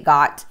think it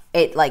got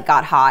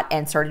hot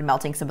and started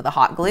melting some of the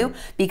hot glue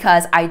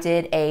because I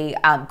did a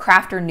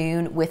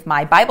crafternoon with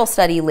my Bible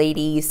study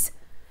ladies,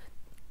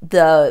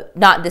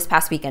 not this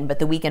past weekend, but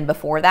the weekend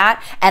before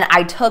that. And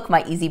I took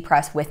my Easy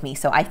Press with me.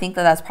 So I think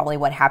that that's probably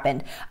what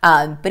happened.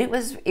 But it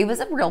was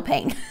a real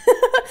pain.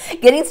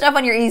 Getting stuff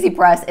on your Easy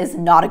Press is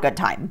not a good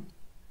time.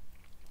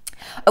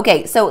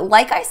 Okay, so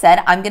like I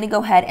said, I'm gonna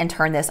go ahead and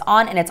turn this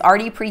on and it's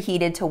already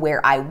preheated to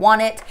where I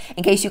want it.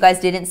 In case you guys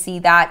didn't see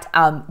that,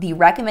 the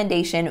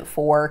recommendation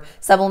for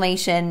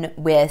sublimation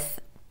with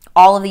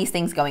all of these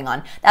things going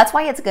on, that's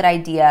why it's a good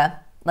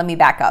idea. Let me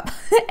back up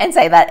and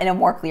say that in a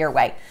more clear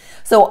way.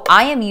 So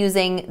I am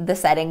using the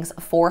settings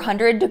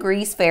 400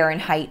 degrees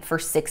Fahrenheit for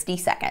 60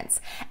 seconds.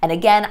 And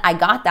again, I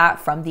got that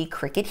from the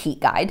Cricut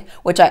Heat Guide,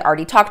 which I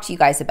already talked to you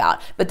guys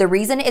about. But the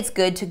reason it's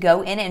good to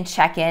go in and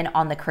check in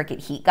on the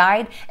Cricut Heat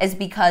Guide is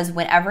because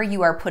whenever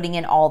you are putting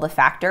in all the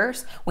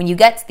factors, when you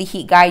get to the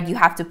Heat Guide, you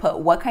have to put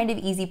what kind of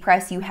Easy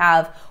Press you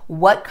have,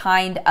 what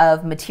kind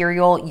of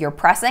material you're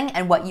pressing,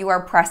 and what you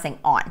are pressing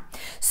on.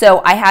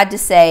 So I had to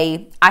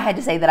say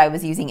that I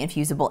was using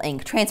infusible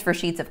ink transfer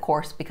sheets, of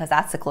course, because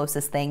that's the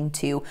closest thing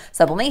to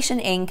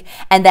sublimation ink.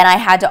 And then I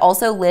had to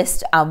also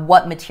list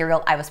what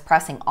material I was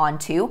pressing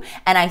onto.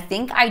 And I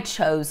think I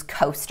chose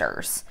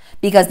coasters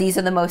because these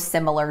are the most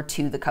similar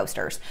to the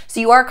coasters. So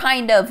you are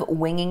kind of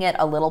winging it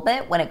a little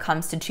bit when it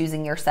comes to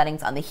choosing your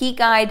settings on the Heat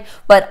Guide,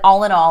 but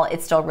all in all,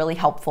 it's still really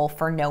helpful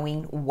for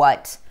knowing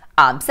what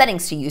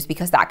settings to use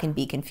because that can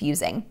be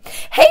confusing.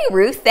 Hey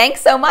Ruth,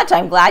 thanks so much.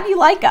 I'm glad you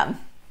like them.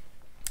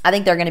 I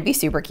think they're gonna be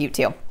super cute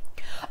too.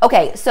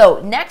 Okay,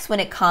 so next when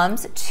it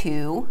comes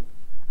to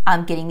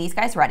getting these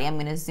guys ready, I'm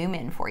gonna zoom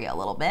in for you a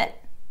little bit.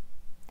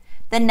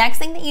 The next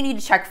thing that you need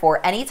to check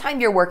for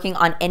anytime you're working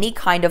on any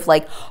kind of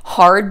like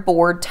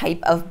hardboard type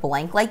of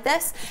blank like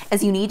this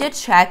is you need to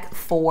check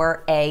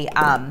for a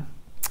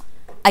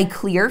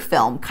clear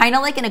film, kind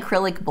of like an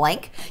acrylic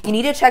blank. You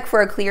need to check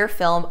for a clear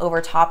film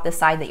over top the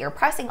side that you're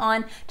pressing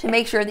on to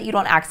make sure that you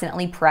don't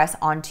accidentally press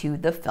onto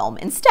the film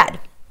instead.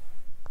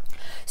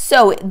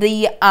 So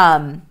the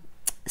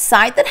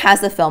side that has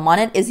the film on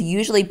it is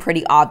usually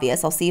pretty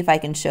obvious. I'll see if I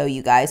can show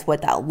you guys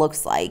what that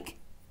looks like.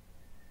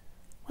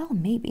 Well,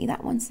 maybe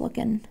that one's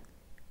looking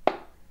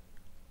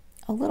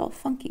a little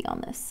funky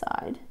on this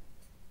side.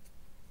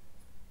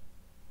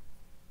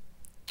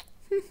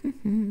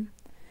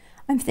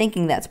 I'm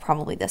thinking that's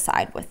probably the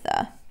side with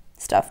the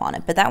stuff on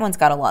it, but that one's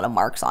got a lot of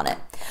marks on it.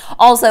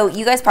 Also,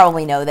 you guys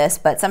probably know this,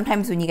 but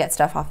sometimes when you get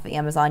stuff off of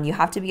Amazon, you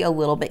have to be a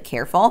little bit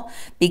careful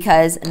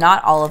because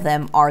not all of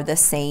them are the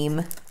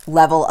same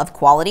level of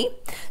quality.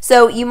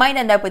 So you might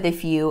end up with a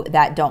few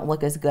that don't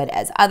look as good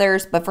as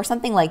others, but for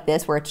something like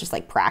this where it's just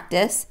like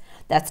practice,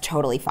 that's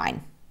totally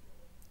fine.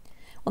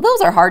 Well,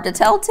 those are hard to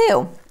tell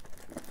too.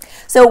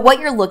 So what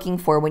you're looking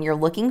for when you're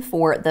looking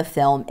for the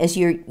film is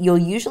you'll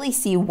usually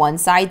see one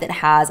side that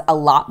has a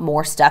lot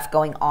more stuff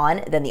going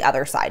on than the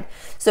other side.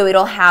 So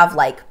it'll have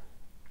like,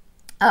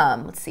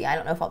 let's see, I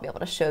don't know if I'll be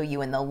able to show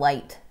you in the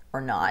light or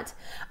not,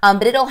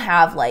 but it'll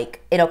have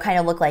like, it'll kind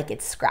of look like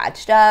it's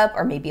scratched up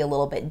or maybe a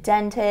little bit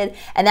dented,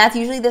 and that's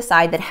usually the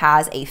side that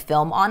has a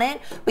film on it.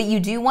 But you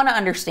do want to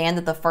understand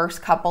that the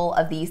first couple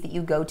of these that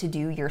you go to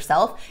do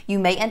yourself, you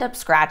may end up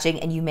scratching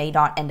and you may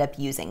not end up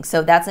using.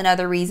 So that's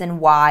another reason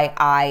why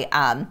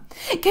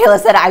Kayla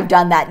said I've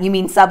done that. You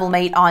mean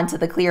sublimate onto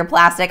the clear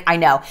plastic? I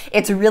know,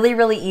 it's really,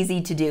 really easy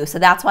to do. So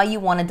that's why you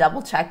want to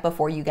double check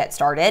before you get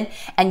started,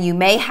 and you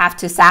may have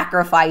to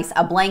sacrifice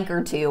a blank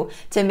or two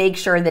to make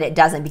sure that it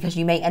doesn't, because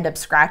you may end up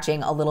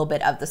scratching a little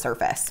bit of the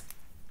surface.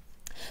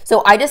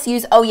 So I just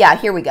use, oh yeah,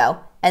 here we go.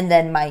 And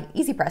then my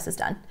Easy Press is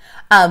done.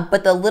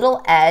 But the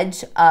little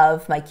edge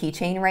of my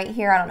keychain right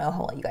here, I don't know how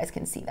well you guys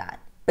can see that,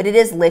 but it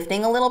is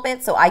lifting a little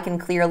bit, so I can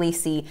clearly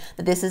see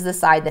that this is the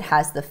side that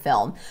has the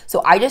film.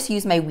 So I just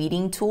use my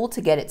weeding tool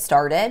to get it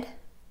started,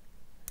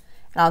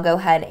 and I'll go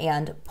ahead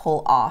and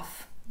pull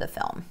off the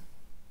film.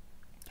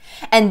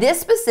 And this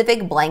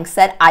specific blank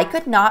set, I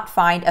could not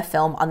find a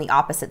film on the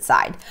opposite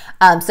side.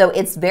 So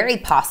it's very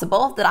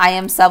possible that I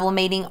am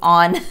sublimating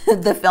on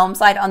the film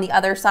side on the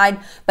other side,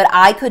 but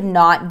I could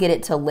not get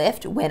it to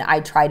lift when I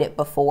tried it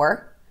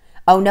before.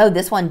 Oh no,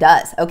 this one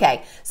does.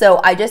 Okay,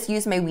 so I just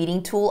used my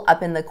weeding tool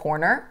up in the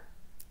corner,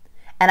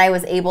 and I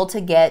was able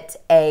to get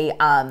a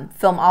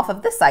film off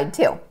of this side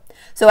too.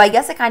 So I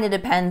guess it kind of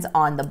depends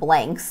on the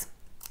blanks.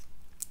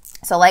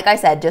 So like I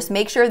said, just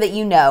make sure that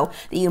you know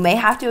that you may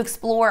have to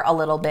explore a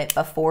little bit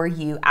before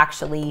you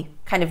actually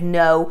kind of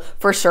know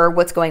for sure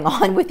what's going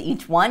on with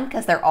each one,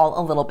 because they're all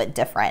a little bit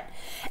different.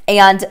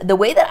 And the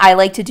way that I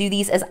like to do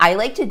these is I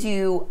like to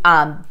do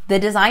the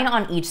design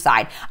on each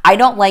side. I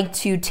don't like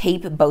to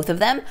tape both of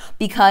them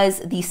because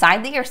the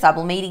side that you're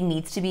sublimating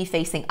needs to be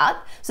facing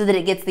up so that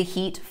it gets the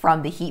heat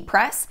from the heat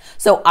press.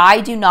 So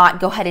I do not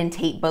go ahead and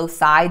tape both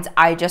sides.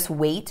 I just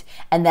wait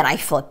and then I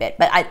flip it.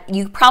 But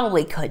you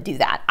probably could do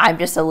that. I'm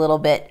just a little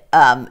bit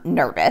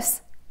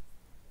nervous.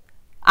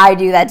 I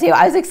do that too.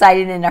 I was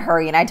excited in a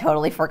hurry and I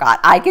totally forgot.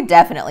 I could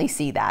definitely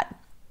see that.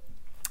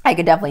 I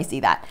could definitely see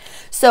that.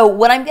 So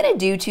what I'm going to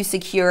do to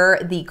secure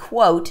the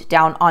quote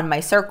down on my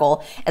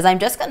circle is I'm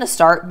just going to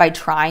start by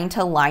trying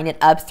to line it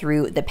up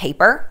through the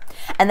paper.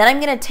 And then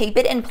I'm going to tape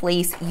it in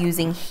place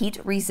using heat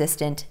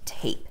resistant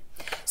tape.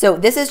 So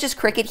this is just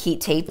Cricut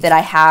heat tape that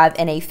I have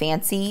in a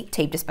fancy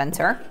tape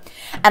dispenser.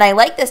 And I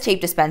like this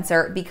tape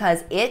dispenser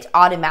because it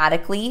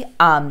automatically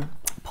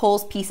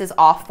pulls pieces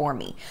off for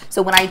me.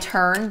 So when I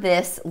turn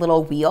this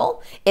little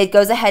wheel, it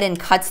goes ahead and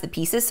cuts the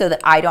pieces so that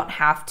I don't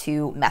have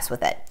to mess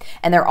with it.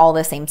 And they're all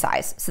the same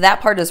size. So that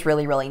part is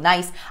really, really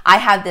nice. I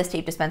have this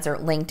tape dispenser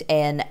linked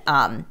in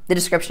the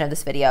description of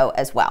this video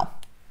as well.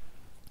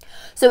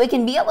 So it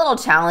can be a little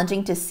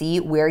challenging to see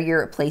where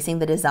you're placing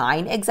the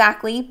design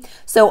exactly.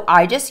 So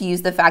I just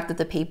use the fact that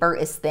the paper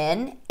is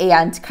thin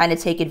and kind of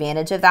take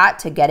advantage of that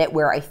to get it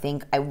where I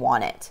think I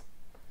want it.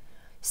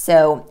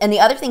 So, and the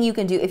other thing you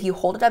can do, if you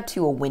hold it up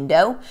to a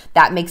window,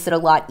 that makes it a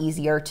lot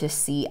easier to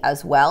see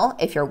as well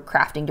if you're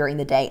crafting during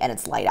the day and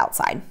it's light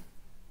outside.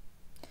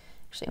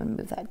 Actually, I'm gonna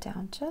move that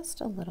down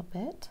just a little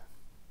bit.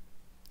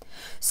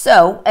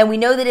 So, and we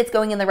know that it's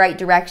going in the right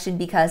direction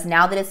because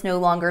now that it's no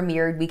longer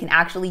mirrored, we can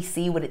actually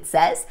see what it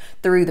says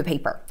through the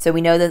paper. So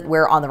we know that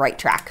we're on the right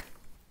track.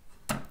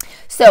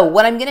 So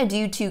what I'm going to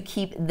do to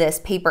keep this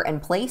paper in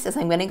place is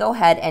I'm going to go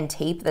ahead and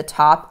tape the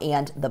top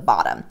and the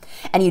bottom.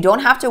 And you don't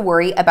have to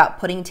worry about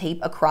putting tape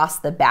across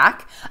the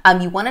back.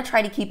 You want to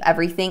try to keep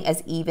everything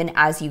as even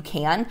as you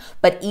can.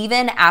 But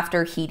even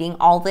after heating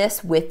all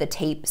this with the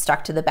tape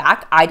stuck to the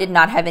back, I did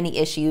not have any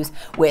issues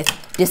with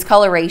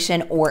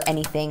discoloration or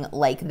anything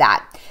like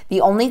that. The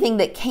only thing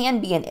that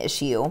can be an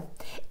issue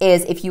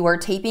is if you are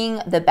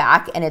taping the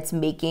back and it's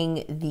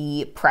making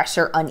the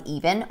pressure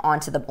uneven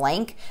onto the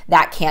blank,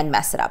 that can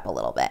mess it up a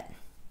little bit.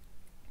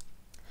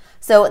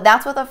 So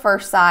that's what the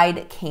first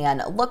side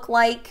can look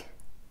like.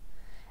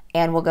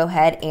 And we'll go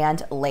ahead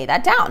and lay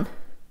that down.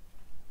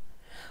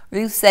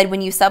 Ruth said,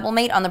 when you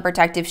sublimate on the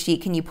protective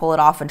sheet, can you pull it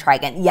off and try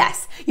again?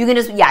 Yes, you can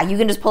just, you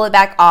can just pull it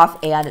back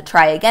off and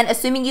try again,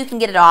 assuming you can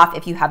get it off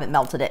if you haven't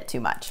melted it too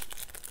much.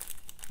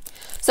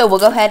 So we'll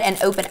go ahead and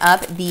open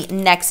up the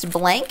next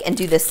blank and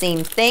do the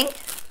same thing.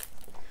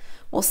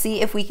 We'll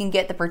see if we can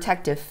get the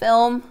protective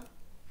film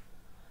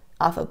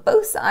off of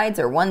both sides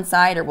or one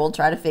side, or we'll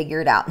try to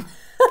figure it out.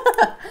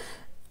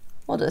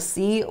 We'll just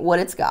see what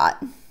it's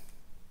got.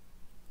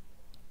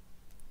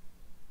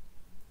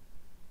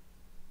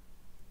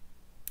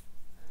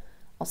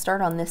 I'll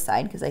start on this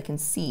side because I can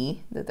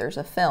see that there's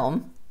a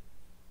film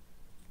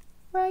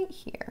right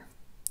here.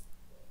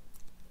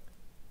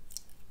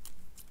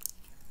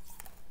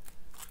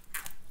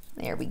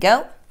 There we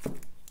go.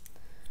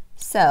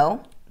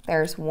 So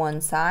there's one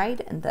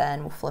side, and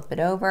then we'll flip it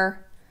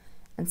over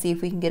and see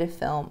if we can get a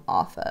film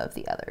off of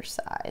the other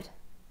side.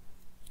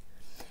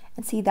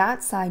 And see,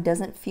 that side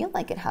doesn't feel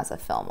like it has a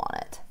film on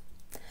it.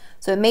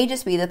 So it may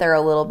just be that they're a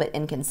little bit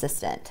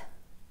inconsistent.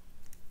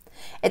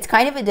 It's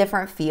kind of a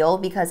different feel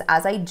because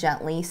as I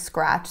gently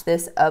scratch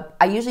this up,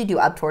 I usually do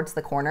up towards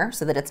the corner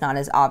so that it's not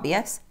as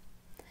obvious.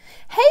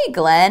 Hey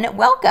Glenn,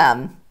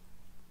 welcome.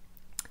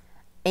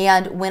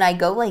 And when I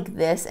go like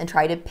this and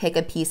try to pick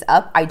a piece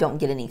up, I don't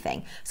get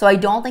anything. So I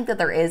don't think that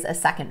there is a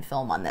second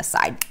film on this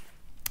side.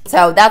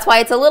 So that's why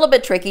it's a little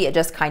bit tricky. It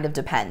just kind of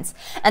depends.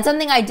 And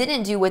something I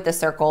didn't do with the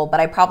circle,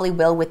 but I probably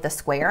will with the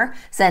square,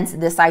 since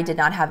this side did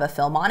not have a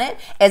film on it,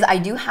 is I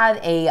do have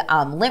a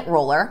lint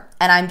roller,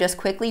 and I'm just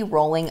quickly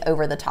rolling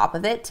over the top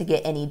of it to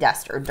get any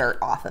dust or dirt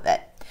off of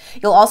it.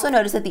 You'll also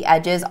notice that the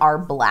edges are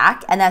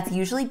black, and that's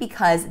usually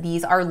because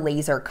these are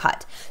laser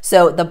cut.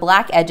 So the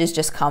black edges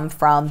just come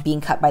from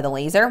being cut by the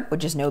laser,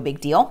 which is no big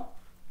deal.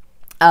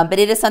 But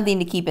it is something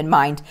to keep in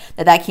mind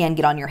that that can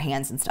get on your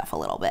hands and stuff a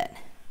little bit.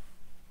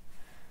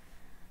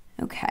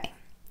 Okay,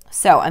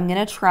 so I'm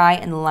gonna try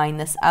and line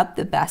this up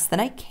the best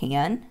that I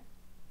can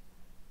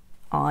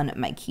on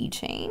my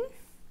keychain.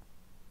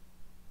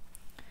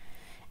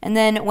 And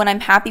then when I'm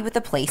happy with the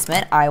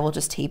placement, I will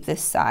just tape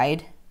this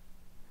side,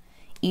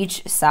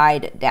 each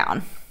side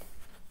down.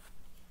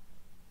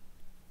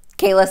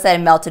 Kayla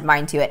said melted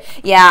mine to it.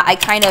 Yeah, I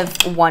kind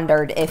of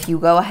wondered if you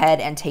go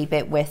ahead and tape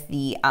it with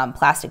the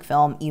plastic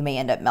film, you may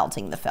end up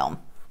melting the film.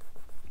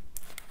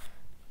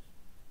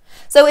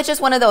 So it's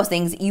just one of those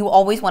things you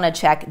always want to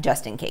check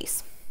just in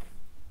case.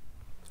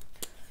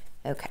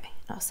 Okay,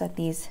 I'll set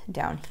these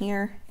down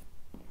here.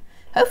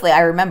 Hopefully I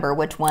remember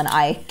which one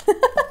I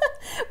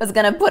was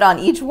going to put on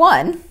each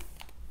one.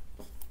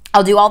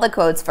 I'll do all the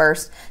codes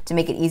first to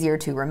make it easier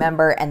to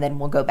remember, and then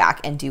we'll go back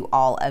and do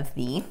all of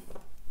the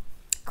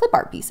clip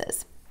art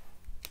pieces.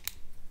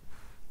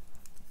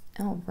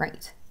 All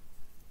right.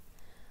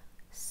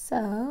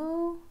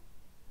 So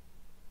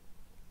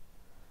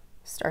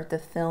start the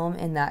film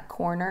in that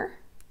corner.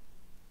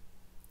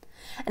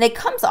 And it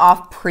comes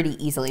off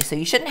pretty easily, so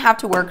you shouldn't have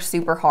to work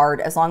super hard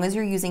as long as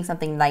you're using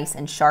something nice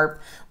and sharp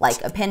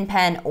like a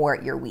pen or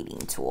your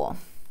weeding tool.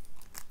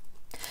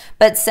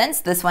 But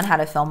since this one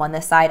had a film on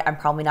this side, I'm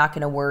probably not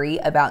going to worry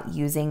about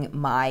using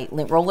my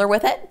lint roller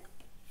with it.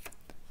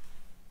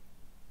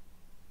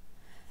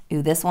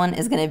 Ooh, this one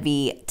is going to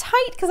be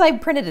tight because I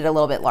printed it a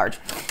little bit large.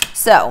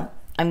 So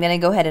I'm going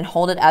to go ahead and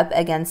hold it up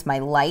against my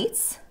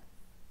lights.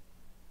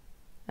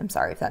 I'm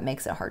sorry if that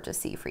makes it hard to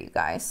see for you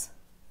guys.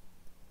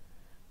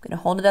 I'm going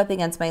to hold it up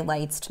against my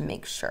lights to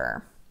make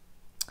sure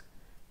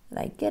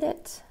that I get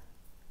it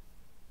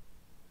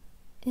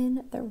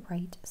in the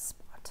right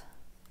spot.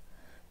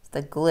 So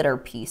the glitter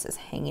piece is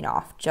hanging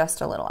off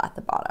just a little at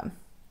the bottom.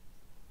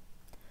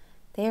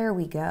 There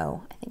we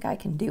go. I think I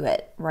can do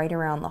it right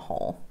around the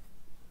hole.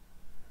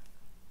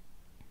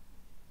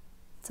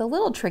 It's a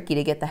little tricky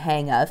to get the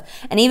hang of.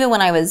 And even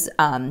when I was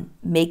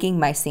making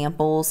my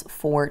samples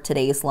for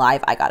today's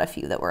live, I got a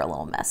few that were a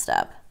little messed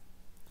up.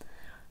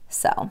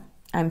 So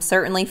I'm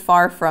certainly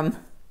far from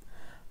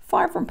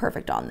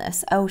perfect on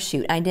this. Oh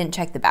shoot, I didn't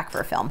check the back for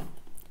a film.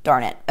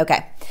 Darn it.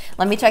 Okay,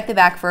 let me check the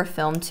back for a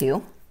film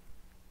too.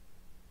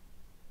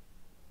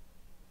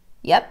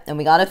 Yep, and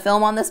we got a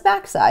film on this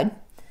back side.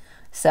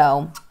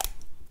 So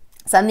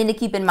something to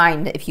keep in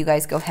mind if you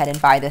guys go ahead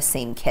and buy this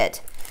same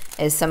kit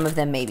is some of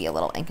them may be a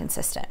little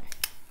inconsistent.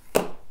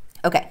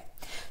 Okay,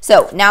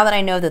 so now that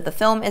I know that the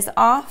film is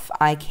off,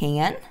 I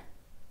can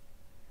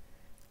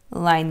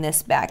line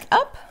this back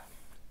up.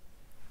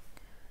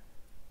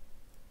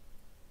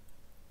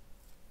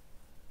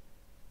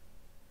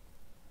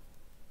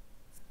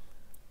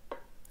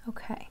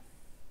 Okay,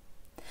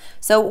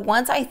 so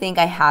once I think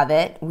I have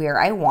it where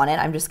I want it,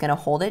 I'm just going to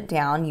hold it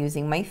down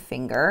using my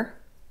finger.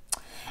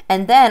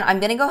 And then I'm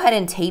going to go ahead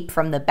and tape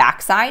from the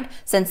back side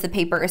since the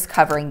paper is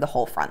covering the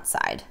whole front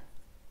side.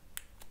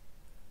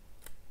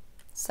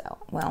 So,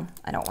 well,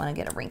 I don't want to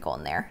get a wrinkle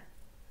in there,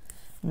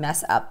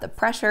 mess up the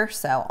pressure,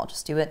 so I'll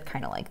just do it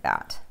kind of like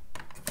that.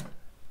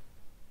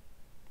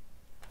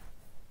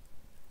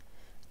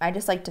 I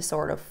just like to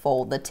sort of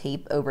fold the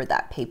tape over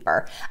that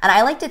paper. And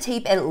I like to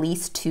tape at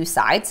least 2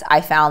 sides.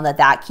 I found that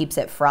that keeps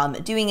it from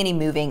doing any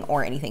moving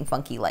or anything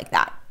funky like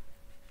that.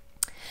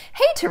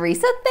 Hey,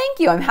 Teresa, thank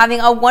you. I'm having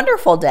a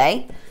wonderful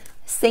day.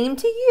 Same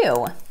to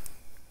you.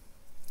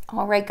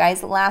 All right, guys,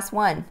 the last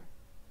one.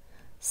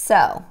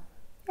 So,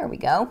 there we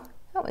go.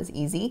 That was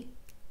easy.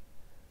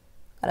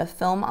 Got a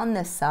film on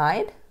this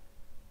side.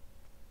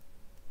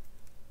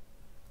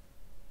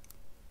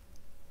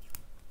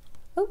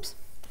 Oops.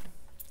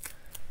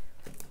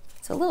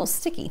 It's a little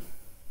sticky.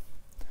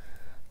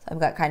 So I've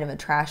got kind of a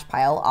trash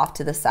pile off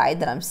to the side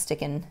that I'm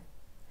sticking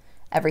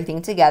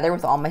everything together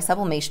with all my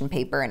sublimation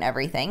paper and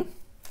everything.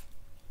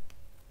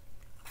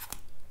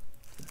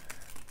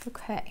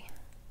 Okay.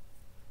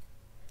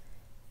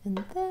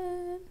 And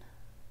then,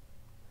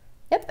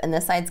 yep, and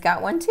this side's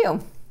got one too.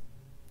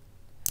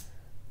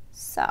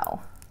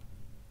 So,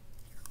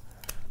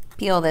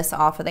 peel this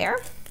off of there.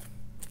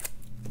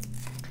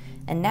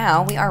 And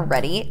now we are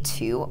ready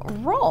to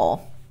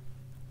roll.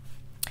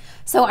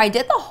 So I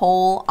did the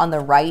hole on the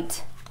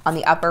right, on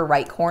the upper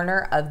right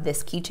corner of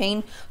this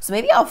keychain. So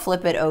maybe I'll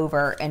flip it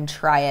over and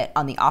try it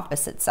on the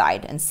opposite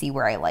side and see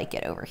where I like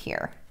it over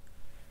here.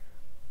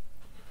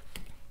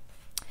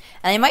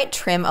 And I might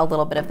trim a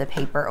little bit of the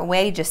paper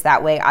away, just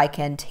that way I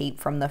can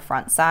tape from the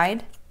front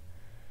side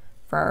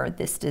for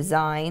this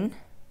design.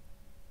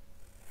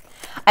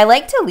 I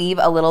like to leave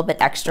a little bit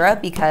extra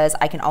because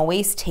I can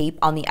always tape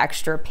on the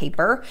extra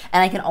paper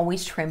and I can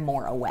always trim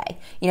more away.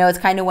 You know, it's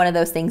kind of one of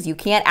those things, you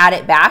can't add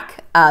it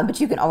back, but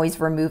you can always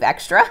remove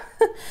extra.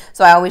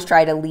 So I always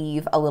try to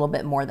leave a little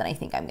bit more than I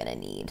think I'm gonna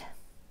need.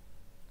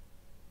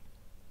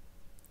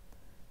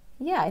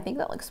 Yeah, I think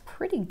that looks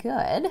pretty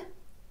good.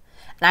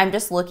 And I'm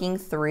just looking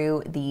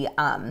through the,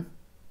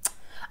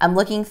 I'm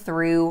looking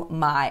through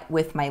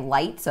with my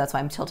light, so that's why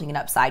I'm tilting it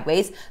up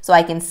sideways, so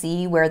I can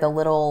see where the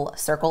little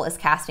circle is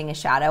casting a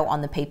shadow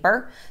on the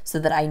paper so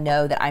that I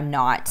know that I'm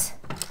not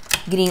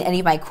getting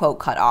any of my quote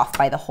cut off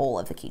by the hole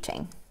of the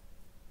keychain.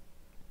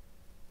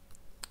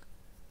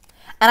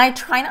 And I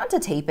try not to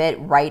tape it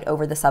right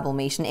over the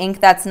sublimation ink.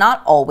 That's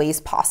not always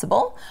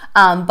possible,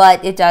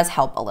 but it does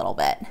help a little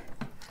bit.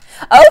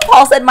 Oh,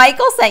 Paul said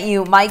Michael sent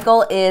you.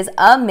 Michael is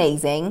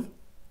amazing.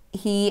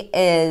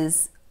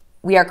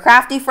 We are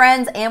crafty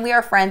friends and we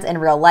are friends in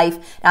real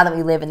life now that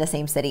we live in the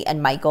same city,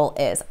 and Michael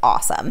is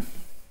awesome.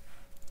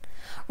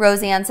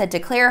 Roseanne said, to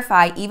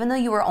clarify, even though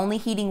you were only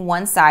heating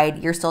one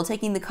side, you're still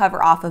taking the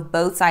cover off of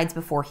both sides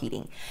before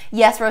heating.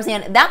 Yes,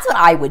 Roseanne, that's what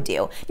I would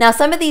do. Now,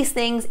 some of these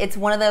things, it's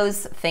one of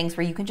those things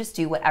where you can just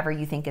do whatever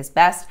you think is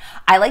best.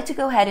 I like to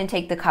go ahead and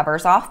take the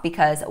covers off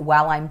because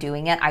while I'm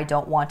doing it, I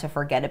don't want to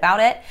forget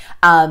about it,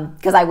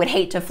 because I would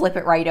hate to flip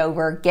it right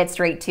over, get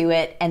straight to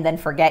it, and then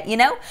forget, you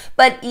know?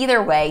 But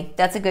either way,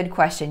 that's a good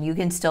question. You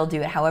can still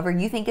do it however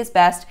you think is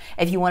best.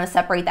 If you want to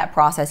separate that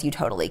process, you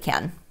totally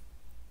can.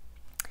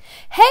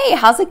 Hey,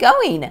 how's it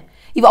going?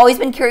 You've always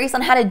been curious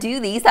on how to do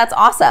these. That's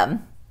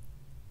awesome.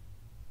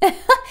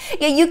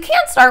 Yeah, you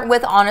can start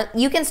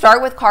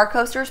with card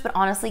coasters, but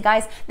honestly,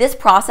 guys, this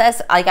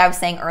process, like I was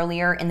saying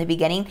earlier in the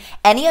beginning,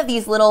 any of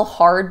these little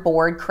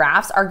hardboard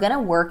crafts are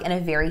gonna work in a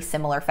very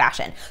similar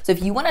fashion. So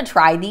if you wanna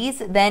try these,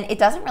 then it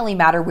doesn't really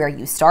matter where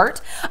you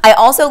start. I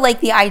also like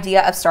the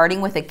idea of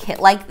starting with a kit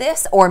like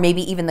this, or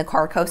maybe even the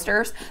card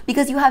coasters,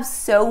 because you have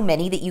so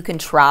many that you can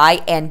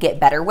try and get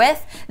better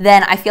with.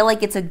 Then I feel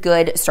like it's a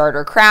good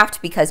starter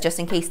craft, because just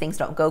in case things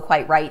don't go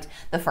quite right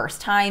the first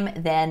time,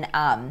 then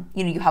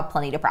you know, you have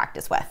plenty to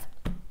practice with.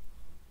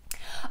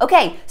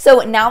 Okay, so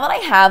now that I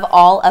have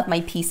all of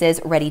my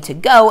pieces ready to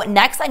go,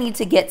 next I need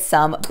to get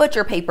some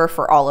butcher paper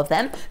for all of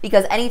them,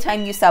 because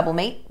anytime you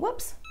sublimate,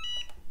 whoops,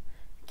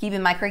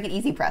 keeping my Cricut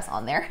Easy Press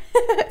on there.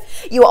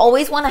 You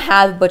always want to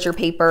have butcher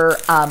paper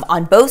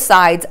on both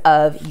sides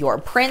of your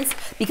prints,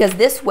 because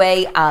this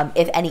way,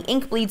 if any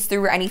ink bleeds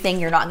through or anything,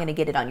 you're not going to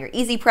get it on your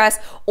Easy Press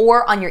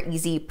or on your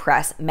Easy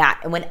Press mat.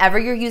 And whenever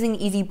you're using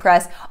Easy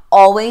Press,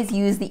 always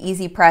use the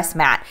Easy Press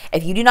mat.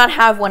 If you do not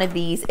have one of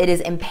these, it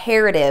is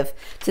imperative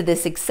to the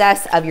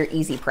success of your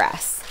Easy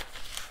Press.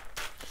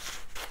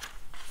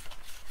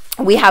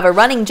 We have a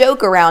running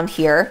joke around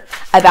here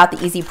about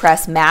the Easy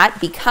Press mat,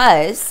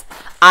 because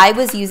I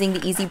was using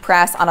the Easy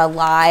Press on a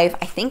live,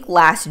 I think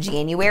last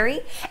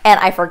January,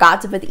 and I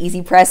forgot to put the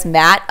Easy Press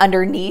mat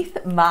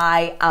underneath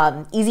my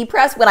Easy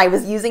Press when I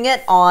was using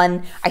it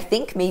on, I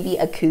think maybe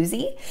a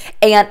koozie,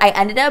 and I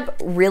ended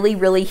up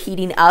really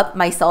heating up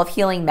my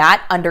self-healing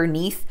mat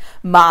underneath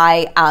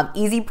my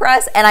Easy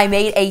Press, and I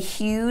made a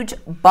huge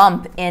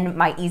bump in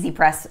my Easy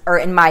Press, or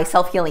in my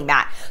self-healing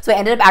mat. So I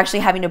ended up actually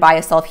having to buy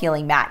a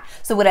self-healing mat.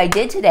 So what I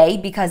did today,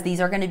 because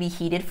these are going to be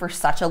heated for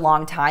such a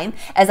long time,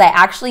 is I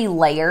actually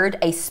layered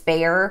a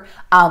spare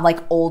like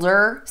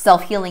older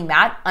self-healing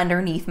mat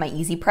underneath my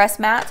Easy Press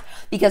mat,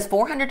 because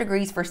 400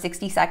 degrees for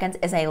 60 seconds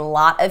is a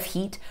lot of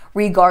heat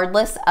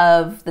regardless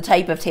of the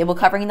type of table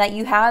covering that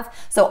you have.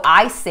 So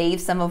I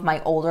saved some of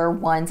my older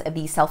ones of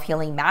these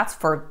self-healing mats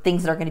for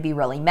things that are going to be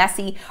really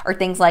messy or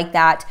things like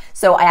that.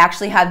 So I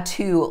actually have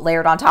two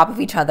layered on top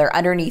of each other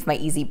underneath my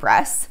Easy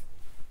Press.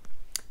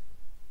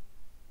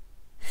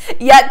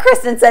 Yeah,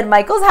 Kristen said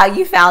Michael's how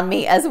you found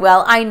me as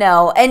well. I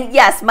know. And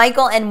yes,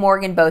 Michael and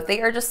Morgan both,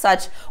 they are just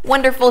such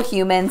wonderful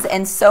humans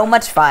and so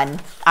much fun.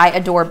 I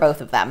adore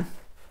both of them.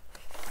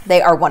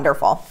 They are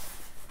wonderful.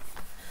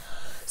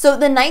 So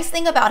the nice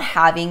thing about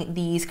having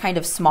these kind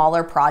of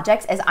smaller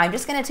projects is I'm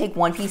just gonna take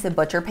one piece of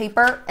butcher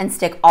paper and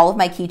stick all of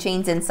my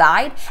keychains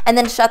inside and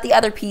then shut the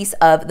other piece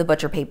of the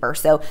butcher paper.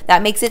 So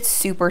that makes it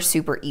super,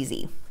 super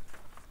easy.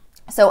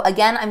 So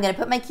again, I'm gonna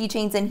put my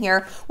keychains in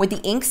here with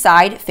the ink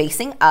side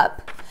facing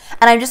up.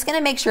 And I'm just gonna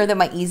make sure that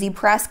my Easy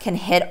Press can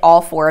hit all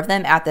 4 of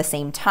them at the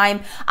same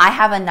time. I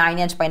have a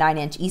 9" by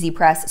 9" Easy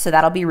Press, so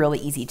that'll be really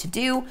easy to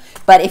do.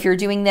 But if you're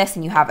doing this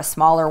and you have a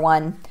smaller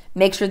one,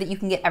 make sure that you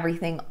can get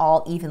everything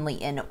all evenly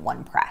in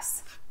one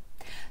press.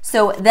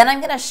 So then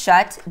I'm gonna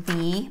shut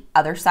the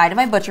other side of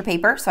my butcher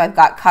paper, so I've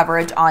got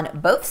coverage on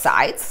both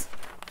sides.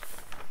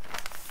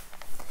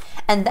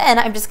 And then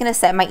I'm just gonna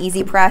set my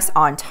Easy Press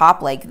on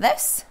top like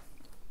this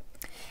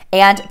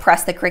and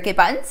press the Cricut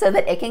button so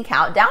that it can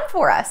count down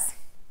for us.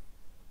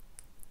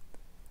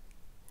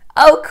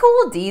 Oh,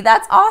 cool, Dee,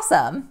 that's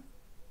awesome.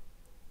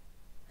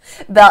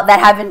 Belle, that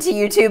happened to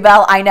you too,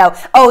 Belle, I know.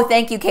 Oh,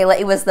 thank you, Kayla.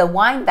 It was the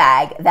wine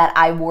bag that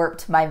I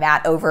warped my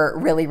mat over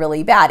really,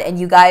 really bad. And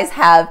you guys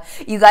have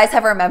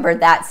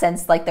remembered that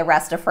since like the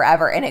rest of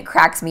forever, and it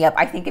cracks me up.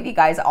 I think of you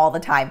guys all the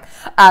time.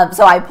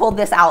 So I pulled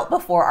this out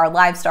before our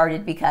live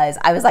started because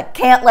I was like,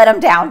 can't let them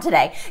down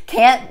today.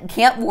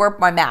 Can't warp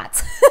my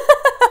mats.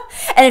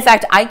 And in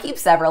fact, I keep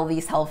several of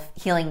these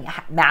healing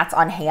mats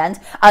on hand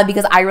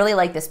because I really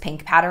like this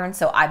pink pattern.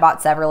 So I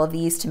bought several of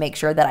these to make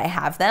sure that I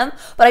have them.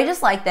 But I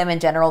just like them in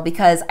general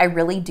because I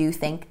really do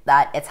think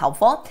that it's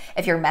helpful.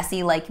 If you're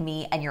messy like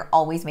me and you're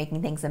always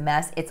making things a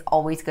mess, it's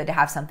always good to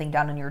have something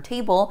down on your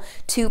table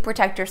to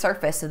protect your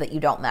surface so that you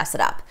don't mess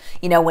it up.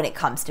 You know, when it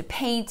comes to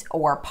paint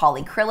or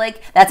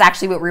polyacrylic, that's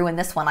actually what ruined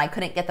this one. I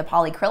couldn't get the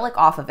polyacrylic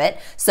off of it.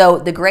 So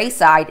the gray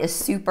side is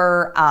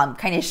super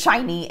kind of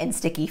shiny and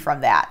sticky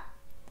from that.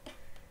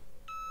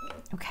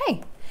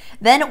 Okay,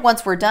 then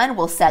once we're done,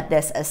 we'll set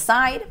this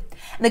aside.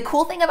 And the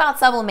cool thing about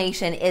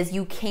sublimation is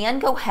you can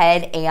go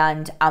ahead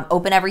and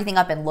open everything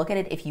up and look at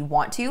it if you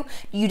want to.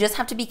 You just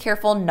have to be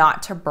careful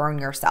not to burn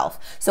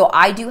yourself. So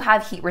I do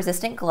have heat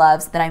resistant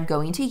gloves that I'm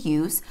going to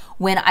use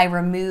when I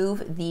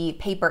remove the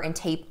paper and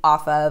tape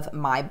off of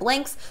my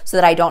blanks so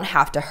that I don't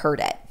have to hurt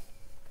it.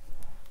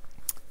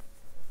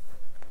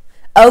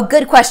 Oh,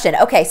 good question.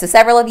 Okay, so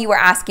several of you were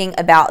asking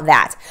about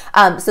that.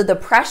 So the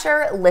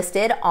pressure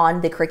listed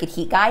on the Cricut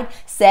Heat Guide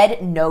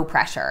said no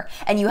pressure.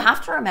 And you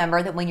have to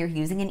remember that when you're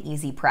using an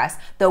Easy Press,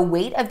 the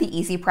weight of the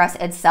Easy Press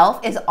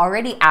itself is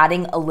already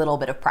adding a little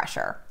bit of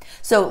pressure.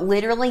 So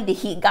literally the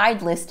Heat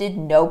Guide listed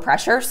no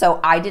pressure,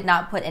 so I did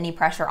not put any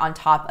pressure on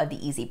top of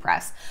the Easy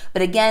Press.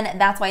 But again,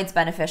 that's why it's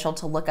beneficial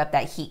to look up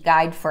that Heat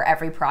Guide for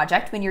every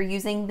project when you're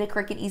using the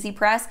Cricut Easy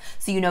Press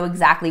so you know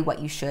exactly what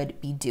you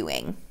should be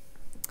doing.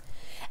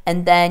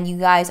 And then you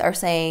guys are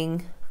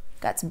saying,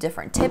 got some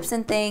different tips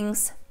and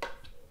things.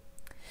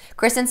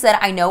 Kristen said,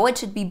 I know it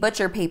should be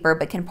butcher paper,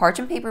 but can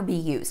parchment paper be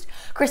used?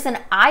 Kristen,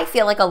 I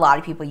feel like a lot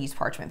of people use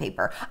parchment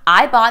paper.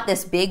 I bought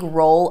this big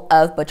roll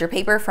of butcher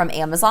paper from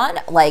Amazon,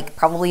 like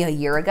probably a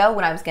year ago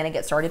when I was gonna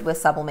get started with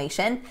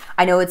sublimation.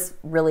 I know it's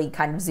really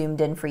kind of zoomed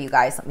in for you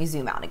guys. Let me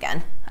zoom out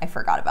again. I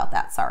forgot about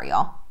that, sorry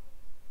y'all.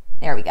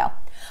 There we go.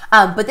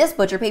 But this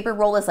butcher paper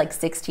roll is like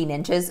 16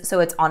 inches,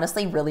 so it's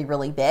honestly really,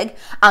 really big.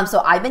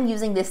 So I've been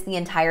using this the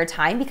entire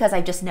time because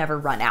I just never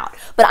run out.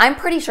 But I'm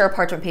pretty sure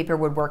parchment paper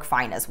would work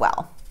fine as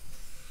well.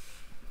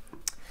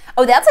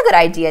 Oh, that's a good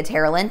idea,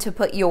 Terralyn, to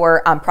put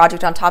your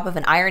project on top of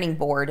an ironing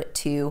board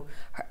to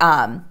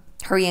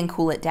hurry and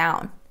cool it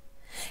down.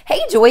 Hey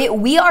Joy,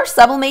 we are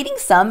sublimating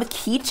some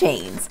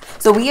keychains.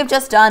 So we have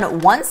just done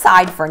one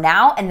side for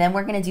now, and then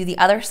we're gonna do the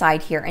other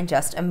side here in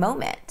just a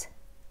moment.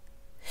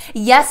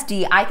 Yes,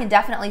 Dee, I can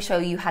definitely show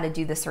you how to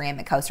do the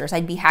ceramic coasters.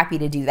 I'd be happy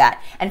to do that.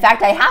 In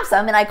fact, I have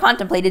some and I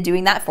contemplated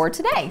doing that for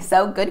today.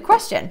 So good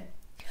question.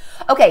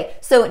 Okay,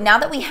 so now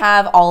that we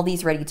have all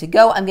these ready to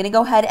go, I'm gonna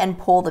go ahead and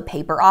pull the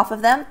paper off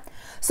of them.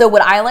 So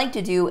what I like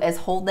to do is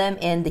hold them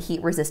in the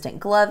heat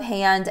resistant glove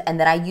hand, and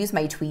then I use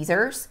my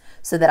tweezers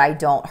so that I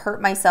don't hurt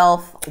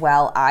myself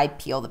while I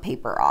peel the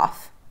paper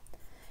off.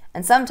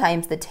 And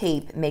sometimes the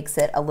tape makes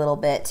it a little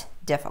bit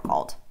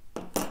difficult.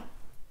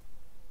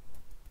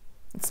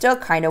 It's still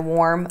kind of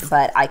warm,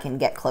 but I can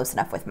get close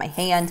enough with my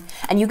hand.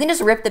 And you can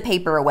just rip the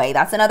paper away.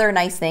 That's another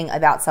nice thing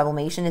about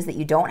sublimation is that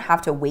you don't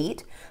have to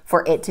wait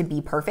for it to be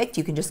perfect.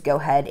 You can just go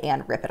ahead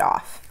and rip it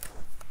off.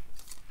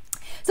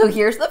 So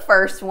here's the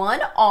first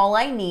one. All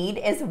I need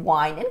is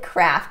wine and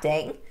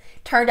crafting.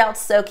 Turned out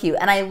so cute.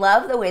 And I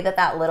love the way that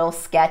that little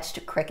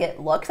sketched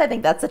Cricut looks. I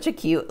think that's such a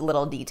cute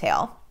little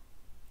detail.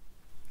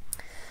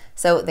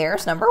 So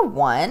there's number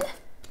one.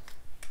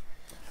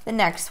 The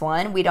next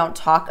one, we don't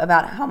talk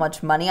about how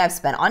much money I've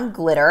spent on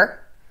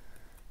glitter.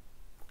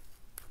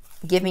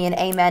 Give me an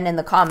amen in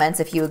the comments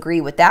if you agree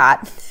with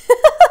that.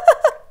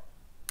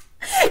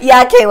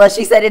 Yeah, Kayla,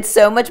 she said it's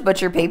so much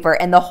butcher paper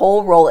and the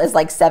whole roll is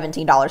like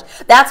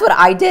 $17. That's what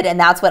I did, and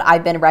that's what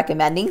I've been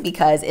recommending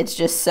because it's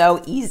just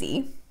so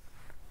easy.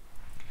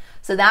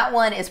 So that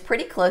one is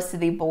pretty close to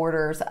the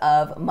borders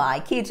of my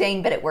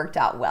keychain, but it worked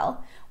out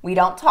well. We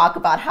don't talk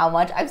about how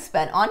much I've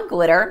spent on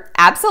glitter.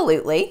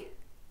 Absolutely.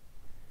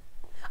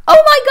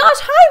 Oh my gosh,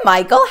 hi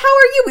Michael, how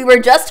are you? We were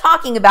just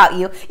talking about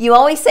you. You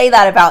always say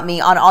that about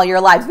me on all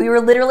your lives. We were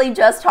literally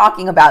just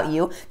talking about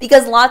you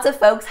because lots of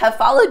folks have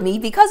followed me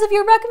because of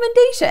your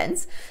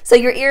recommendations. So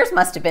your ears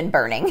must have been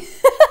burning.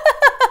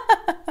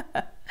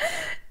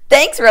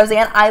 Thanks,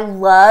 Roseanne. I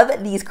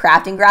love these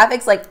crafting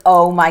graphics. Like,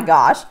 oh my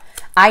gosh,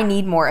 I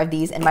need more of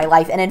these in my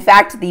life. And in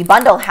fact, the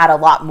bundle had a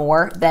lot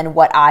more than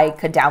what I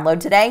could download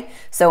today.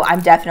 So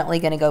I'm definitely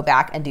going to go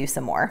back and do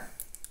some more.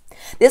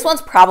 This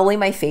one's probably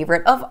my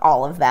favorite of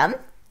all of them.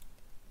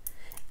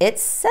 It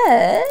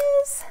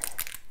says,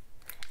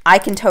 I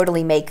can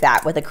totally make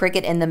that with a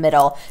Cricut in the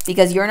middle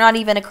because you're not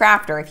even a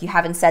crafter if you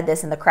haven't said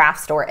this in the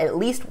craft store at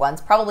least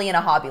once, probably in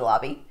a Hobby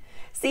Lobby.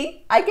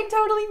 See, I can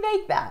totally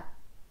make that.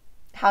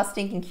 How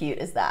stinking cute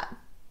is that?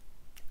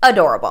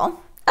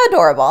 Adorable.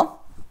 Adorable.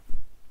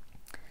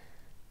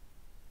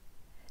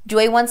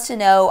 Joy wants to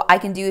know, I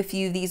can do a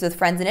few of these with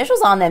friends'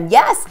 initials on them.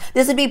 Yes,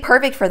 this would be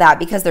perfect for that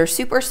because they're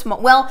super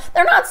small. Well,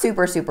 they're not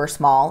super, super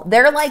small.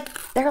 They're like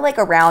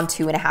around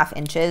 2.5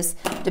 inches,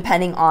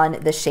 depending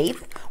on the shape,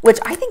 which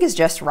I think is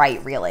just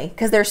right, really,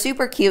 because they're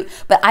super cute.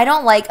 But I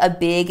don't like a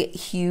big,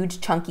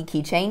 huge, chunky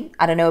keychain.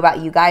 I don't know about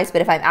you guys,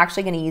 but if I'm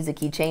actually going to use a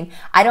keychain,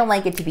 I don't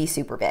like it to be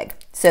super big.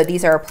 So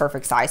these are a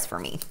perfect size for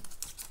me.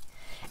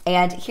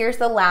 And here's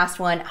the last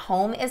one.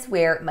 Home is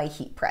where my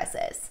heat press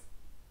is,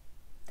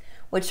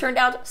 which turned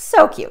out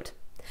so cute.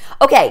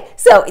 Okay,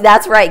 so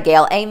that's right,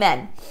 Gail,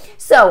 amen.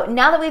 So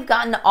now that we've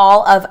gotten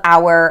all of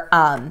our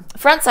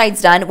front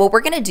sides done, what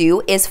we're gonna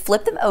do is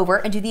flip them over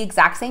and do the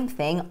exact same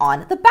thing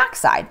on the back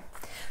side.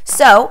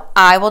 So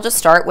I will just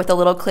start with the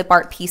little clip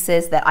art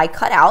pieces that I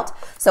cut out.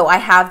 So I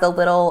have the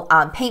little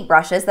paint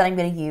brushes that I'm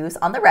gonna use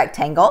on the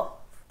rectangle.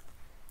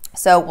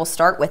 So we'll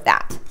start with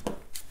that.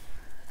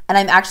 And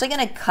I'm actually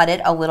going to cut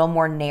it a little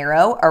more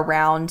narrow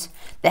around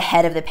the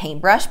head of the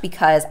paintbrush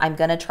because I'm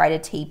going to try to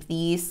tape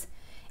these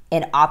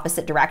in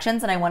opposite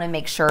directions and I want to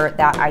make sure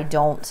that I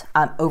don't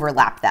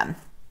overlap them.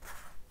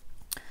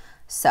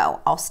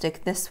 So I'll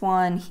stick this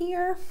one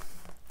here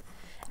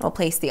and we'll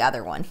place the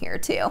other one here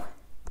too.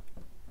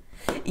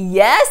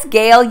 Yes,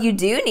 Gail, you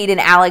do need an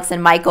Alex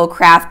and Michael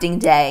crafting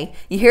day.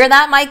 You hear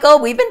that, Michael?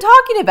 We've been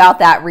talking about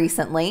that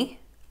recently.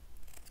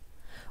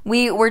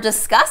 We were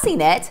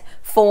discussing it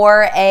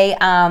for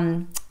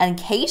an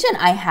occasion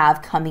I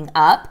have coming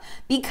up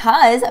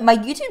because my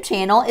YouTube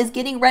channel is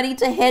getting ready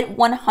to hit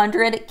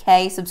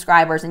 100K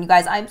subscribers. And you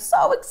guys, I'm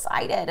so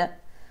excited.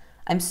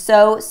 I'm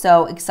so,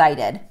 so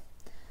excited.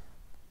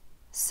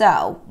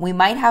 So we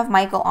might have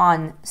Michael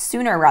on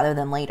sooner rather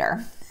than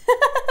later.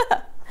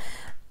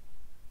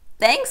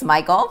 Thanks,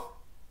 Michael.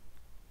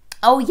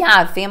 Oh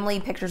yeah,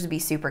 family pictures would be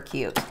super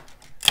cute.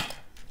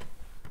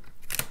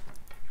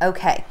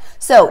 Okay,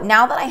 so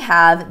now that I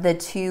have the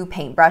two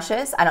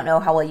paintbrushes, I don't know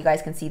how well you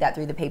guys can see that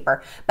through the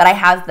paper, but I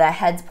have the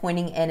heads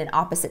pointing in an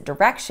opposite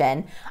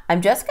direction.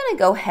 I'm just gonna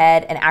go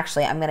ahead and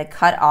actually I'm gonna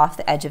cut off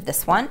the edge of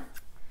this one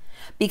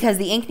because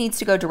the ink needs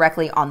to go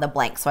directly on the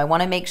blank. So I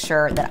wanna make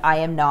sure that I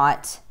am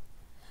not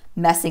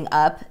messing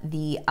up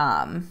the,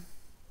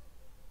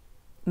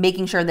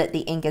 making sure that the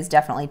ink is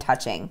definitely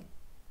touching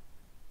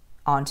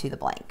onto the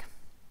blank.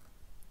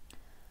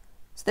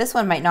 So this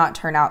one might not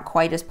turn out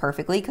quite as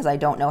perfectly because I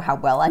don't know how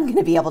well I'm going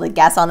to be able to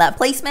guess on that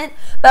placement,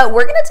 but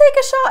we're going to take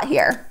a shot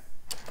here.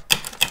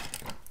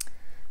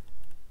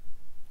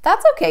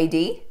 That's okay,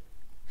 Dee.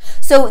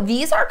 So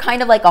these are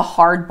kind of like a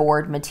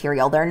hardboard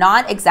material. They're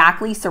not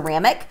exactly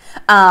ceramic.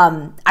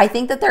 I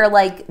think that they're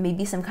like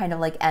maybe some kind of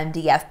like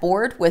MDF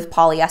board with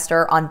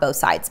polyester on both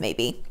sides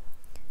maybe.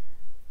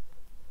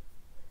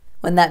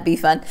 Wouldn't that be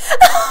fun?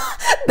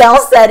 Belle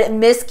said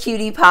Miss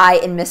Cutie Pie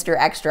and Mr.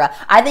 Extra.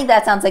 I think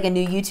that sounds like a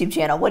new YouTube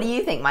channel. What do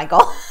you think,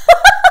 Michael?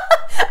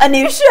 A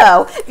new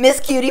show, Miss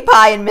Cutie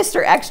Pie and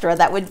Mr. Extra.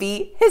 That would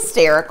be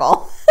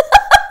hysterical.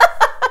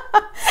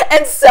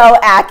 And so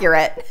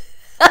accurate.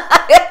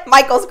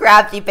 Michael's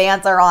crafty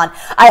pants are on.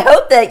 I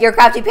hope that your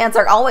crafty pants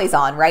are always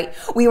on, right?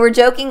 We were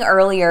joking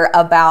earlier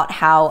about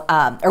how,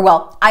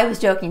 I was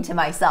joking to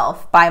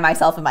myself, by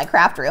myself in my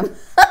craft room,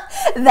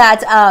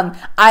 that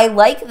I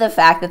like the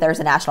fact that there's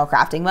a National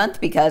Crafting Month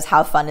because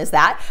how fun is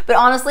that? But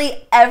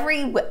honestly,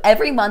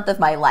 every month of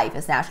my life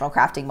is National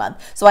Crafting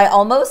Month. So I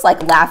almost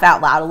like laugh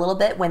out loud a little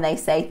bit when they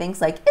say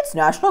things like, it's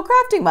National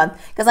Crafting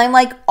Month, because I'm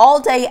like, all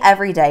day,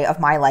 every day of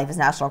my life is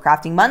National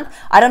Crafting Month.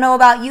 I don't know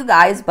about you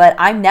guys, but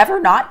I'm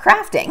never not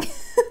crafting.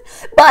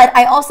 But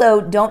I also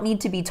don't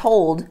need to be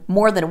told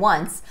more than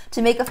once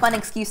to make a fun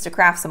excuse to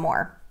craft some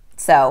more.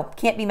 So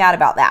can't be mad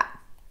about that.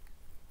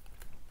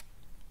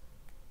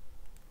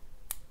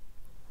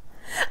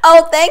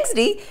 Oh, thanks,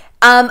 Dee.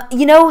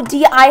 You know,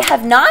 Dee, I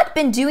have not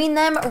been doing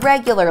them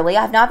regularly.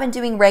 I've not been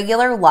doing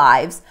regular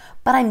lives,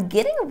 but I'm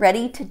getting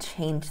ready to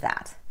change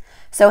that.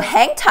 So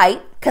hang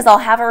tight because I'll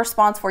have a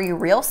response for you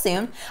real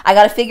soon. I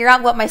got to figure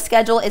out what my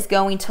schedule is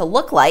going to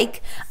look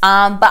like, but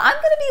I'm going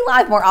to be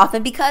live more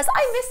often because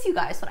I miss you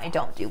guys when I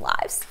don't do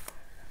lives.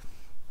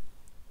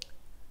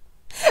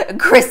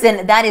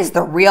 Kristen, that is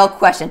the real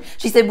question.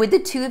 She said, would the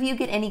two of you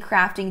get any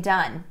crafting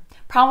done?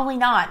 Probably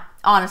not,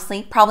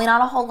 honestly. Probably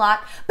not a whole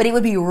lot, but it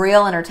would be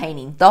real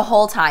entertaining the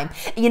whole time.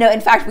 You know,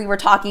 in fact, we were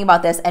talking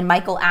about this and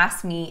Michael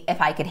asked me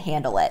if I could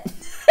handle it.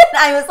 And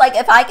I was like,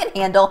 if I can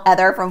handle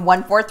Heather from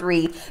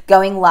 143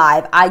 going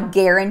live, I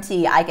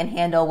guarantee I can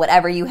handle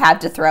whatever you have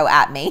to throw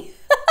at me.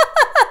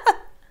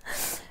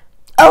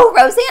 Oh,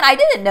 Roseanne, I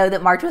didn't know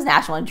that March was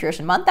National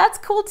Nutrition Month. That's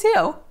cool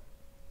too.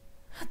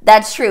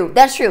 That's true.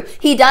 That's true.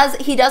 He does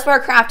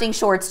wear crafting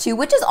shorts too,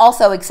 which is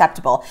also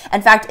acceptable.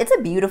 In fact, it's a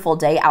beautiful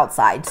day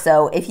outside.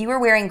 So if you were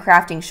wearing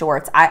crafting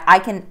shorts, I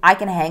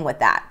can hang with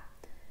that.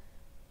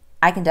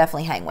 I can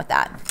definitely hang with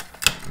that.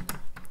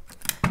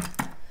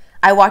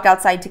 I walked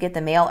outside to get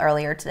the mail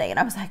earlier today and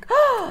I was like,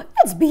 oh,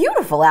 it's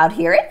beautiful out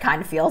here. It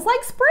kind of feels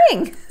like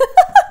spring,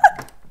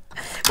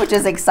 which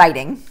is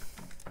exciting.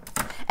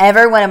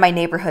 Everyone in my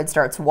neighborhood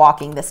starts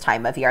walking this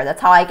time of year.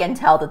 That's how I can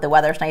tell that the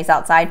weather's nice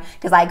outside,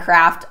 because I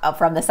craft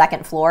from the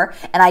second floor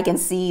and I can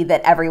see that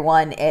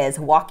everyone is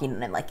walking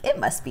and I'm like, it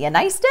must be a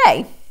nice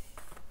day.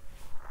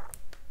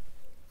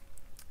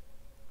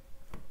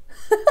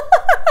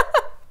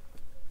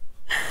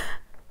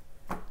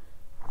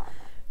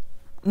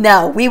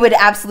 No, we would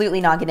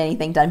absolutely not get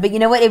anything done. But you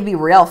know what? It'd be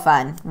real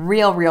fun.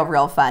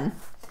 Real fun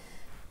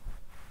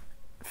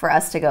for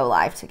us to go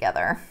live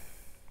together.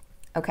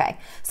 Okay,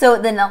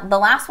 so then the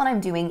last one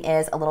I'm doing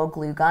is a little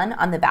glue gun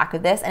on the back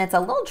of this, and it's a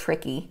little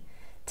tricky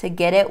to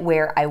get it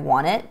where I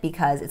want it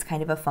because it's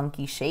kind of a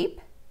funky shape,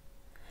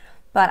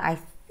 but I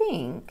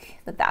think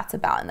that that's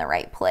about in the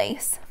right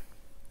place.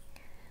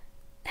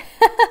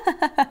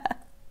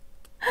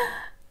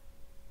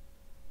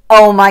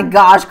 Oh my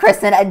gosh,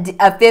 Kristen,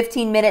 a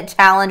 15-minute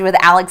challenge with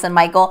Alex and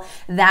Michael.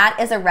 That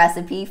is a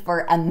recipe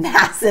for a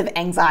massive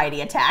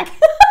anxiety attack.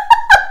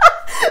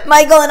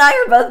 Michael and I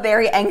are both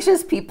very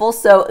anxious people,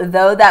 so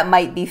though that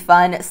might be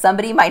fun,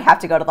 somebody might have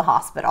to go to the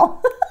hospital.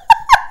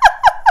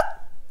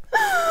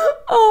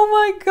 Oh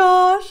my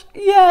gosh,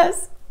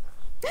 yes.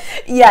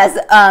 Yes,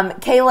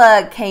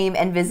 Kayla came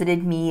and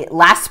visited me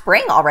last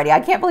spring already. I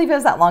can't believe it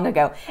was that long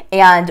ago.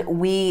 And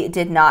we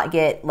did not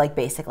get like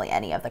basically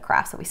any of the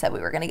crafts that we said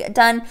we were going to get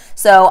done.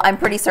 So I'm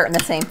pretty certain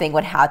the same thing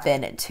would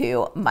happen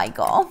to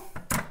Michael.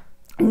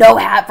 No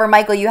hat for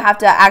Michael. You have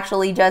to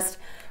actually just...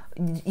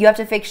 You have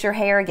to fix your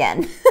hair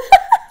again.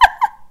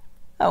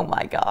 Oh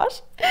my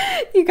gosh.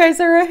 You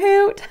guys are a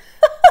hoot.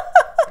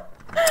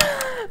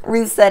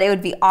 Ruth said it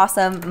would be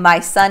awesome. My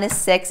son is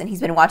 6 and he's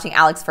been watching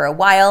Alex for a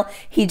while.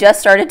 He just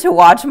started to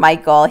watch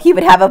Michael. He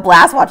would have a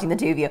blast watching the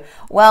two of you.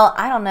 Well,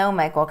 I don't know,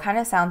 Michael. Kind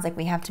of sounds like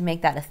we have to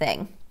make that a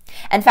thing.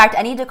 In fact,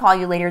 I need to call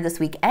you later this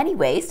week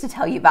anyways to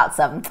tell you about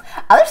some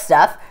other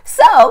stuff.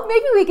 So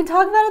maybe we can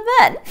talk about it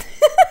then.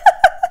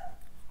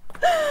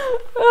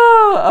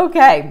 Oh,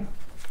 okay.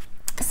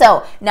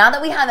 So now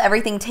that we have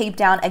everything taped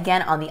down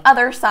again on the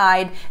other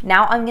side,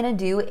 now I'm going to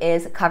do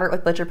is cover it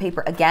with butcher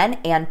paper again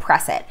and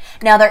press it.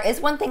 Now there is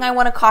one thing I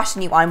want to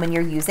caution you on when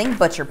you're using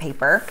butcher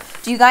paper.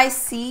 Do you guys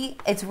see?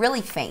 It's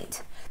really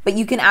faint, but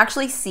you can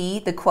actually see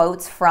the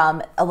quotes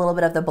from a little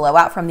bit of the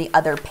blowout from the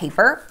other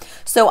paper.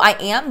 So I'm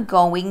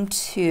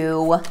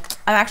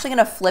actually going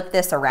to flip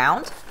this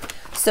around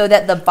so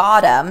that the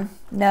bottom,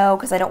 no,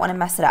 because I don't want to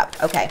mess it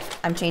up. Okay,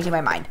 I'm changing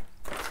my mind.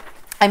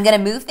 I'm going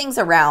to move things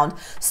around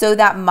so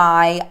that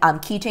my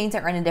keychains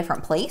are in a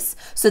different place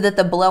so that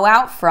the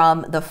blowout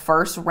from the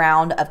first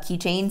round of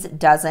keychains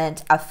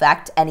doesn't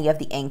affect any of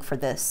the ink for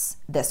this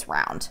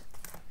round.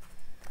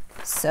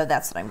 So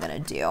that's what I'm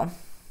going to do.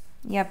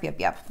 Yep.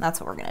 That's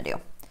what we're going to do.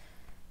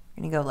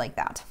 We're going to go like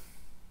that.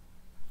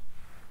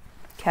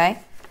 Okay.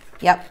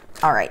 Yep.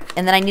 All right.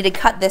 And then I need to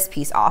cut this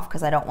piece off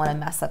because I don't want to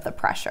mess up the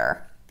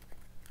pressure.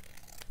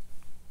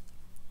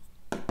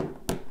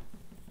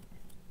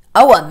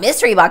 Oh, a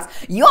mystery box.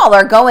 You all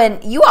are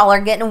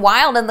getting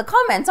wild in the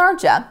comments,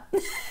 aren't you?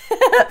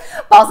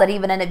 Paul said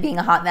even ended up being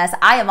a hot mess.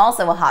 I am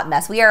also a hot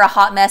mess. We are a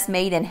hot mess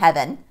made in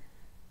heaven.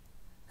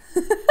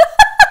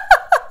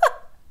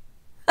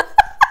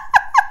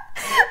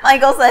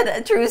 Michael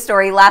said, true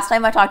story. Last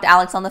time I talked to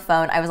Alex on the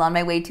phone, I was on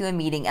my way to a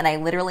meeting and I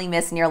literally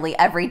missed nearly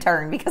every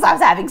turn because I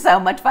was having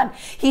so much fun.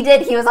 He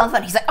did. He was on the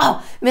phone. He's like,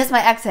 oh, missed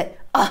my exit.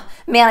 Oh,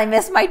 man, I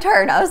missed my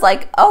turn. I was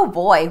like, oh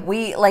boy,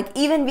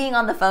 even being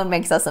on the phone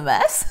makes us a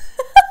mess.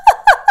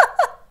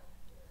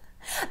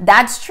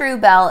 That's true,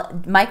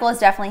 Belle. Michael is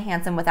definitely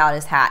handsome without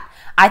his hat.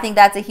 I think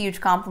that's a huge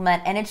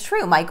compliment. And it's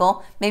true,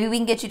 Michael. Maybe we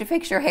can get you to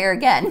fix your hair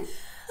again.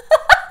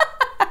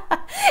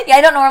 Yeah,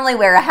 I don't normally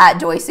wear a hat,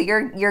 Joy, so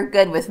you're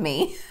good with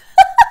me.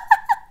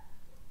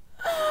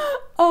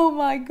 Oh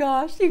my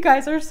gosh, you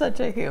guys are such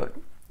a hoot.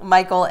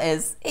 Michael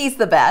he's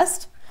the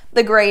best,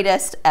 the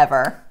greatest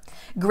ever.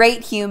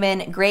 Great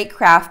human, great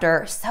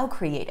crafter, so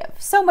creative,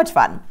 so much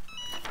fun.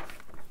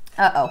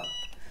 Uh-oh,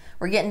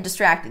 we're getting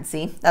distracted,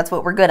 see? That's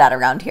what we're good at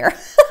around here.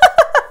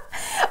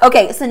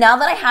 Okay, so now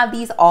that I have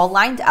these all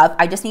lined up,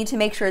 I just need to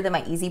make sure that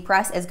my Easy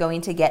Press is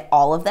going to get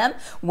all of them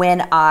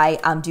when I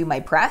do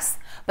my press.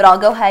 But I'll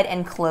go ahead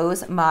and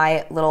close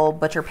my little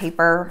butcher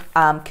paper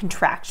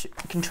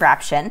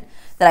contraption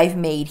that I've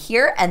made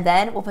here, and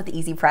then we'll put the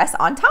Easy Press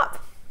on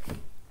top.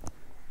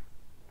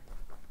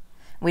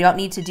 We don't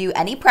need to do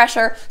any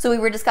pressure. So we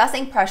were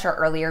discussing pressure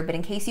earlier, but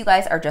in case you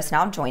guys are just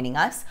now joining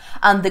us,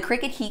 the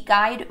Cricut Heat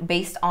Guide,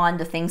 based on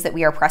the things that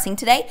we are pressing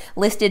today,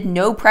 listed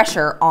no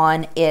pressure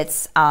on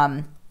its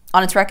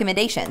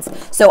recommendations.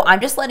 So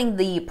I'm just letting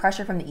the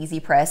pressure from the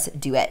Easy Press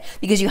do it,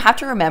 because you have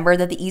to remember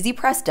that the Easy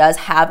Press does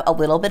have a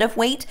little bit of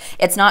weight.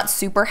 It's not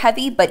super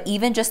heavy, but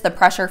even just the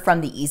pressure from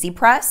the Easy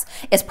Press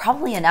is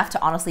probably enough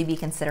to honestly be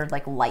considered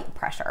like light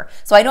pressure.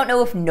 So I don't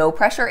know if no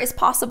pressure is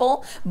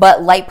possible,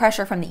 but light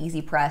pressure from the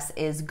Easy Press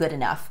is good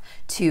enough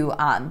to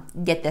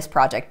get this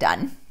project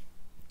done.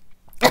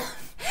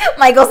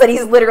 Michael said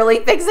he's literally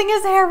fixing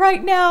his hair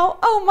right now.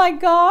 Oh my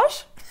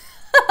gosh.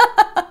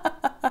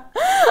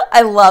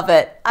 I love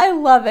it. I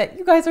love it.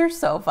 You guys are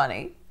so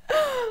funny.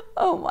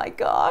 Oh my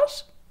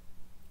gosh.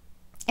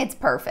 It's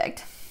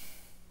perfect.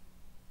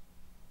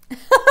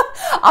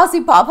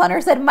 Aussie Pop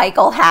Hunter said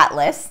Michael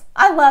hatless.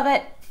 I love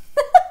it.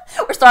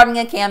 We're starting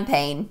a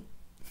campaign.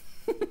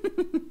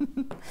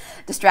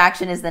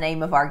 Distraction is the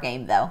name of our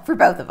game though, for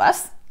both of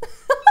us.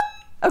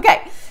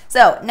 Okay,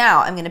 so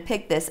now I'm going to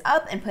pick this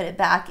up and put it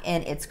back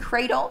in its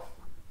cradle.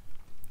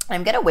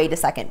 I'm going to wait a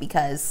second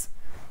because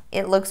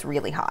it looks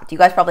really hot. You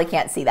guys probably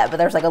can't see that, but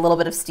there's like a little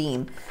bit of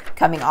steam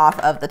coming off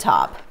of the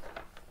top.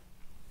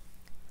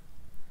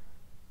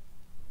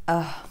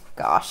 Oh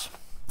gosh.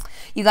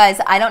 You guys,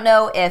 I don't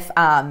know if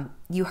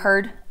you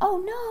heard,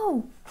 oh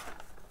no.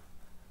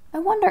 I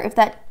wonder if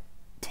that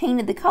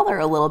tainted the color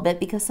a little bit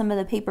because some of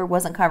the paper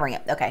wasn't covering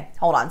it. Okay,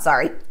 hold on,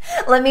 sorry.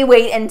 Let me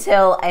wait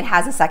until it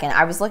has a second.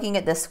 I was looking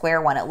at this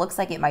square one. It looks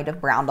like it might have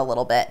browned a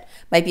little bit.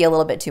 Might be a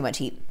little bit too much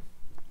heat.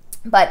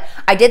 But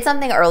I did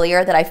something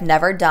earlier that I've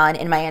never done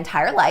in my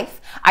entire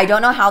life. I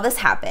don't know how this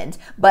happened,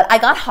 but I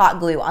got hot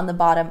glue on the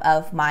bottom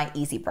of my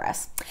Easy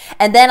Press.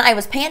 And then I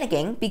was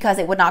panicking because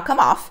it would not come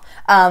off.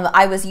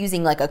 I was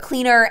using like a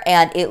cleaner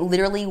and it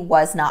literally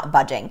was not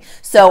budging.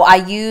 So I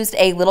used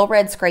a little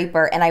red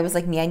scraper and I was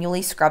like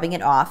manually scrubbing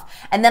it off.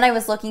 And then I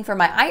was looking for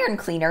my iron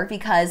cleaner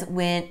because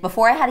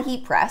before I had a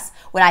heat press,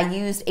 when I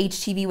used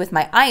HTV with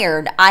my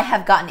iron, I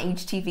have gotten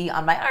HTV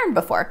on my iron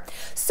before.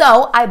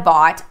 So I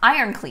bought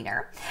iron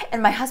cleaner.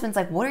 And my husband's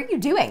like, what are you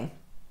doing?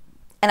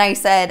 And I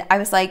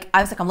was like,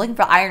 I'm looking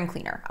for iron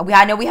cleaner.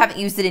 I know we haven't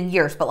used it in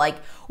years, but like,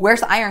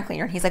 where's the iron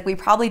cleaner? And he's like, we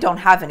probably don't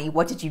have any.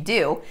 What did you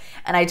do?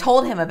 And I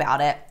told him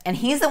about it. And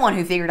he's the one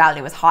who figured out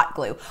it was hot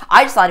glue.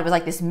 I just thought it was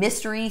like this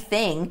mystery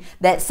thing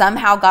that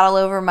somehow got all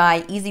over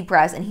my Easy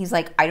Press. And he's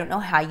like, I don't know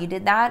how you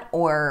did that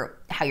or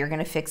how you're going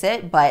to fix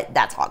it, but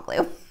that's hot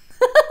glue.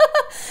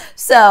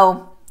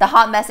 So the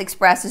Hot Mess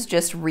Express is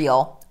just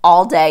real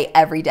all day,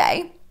 every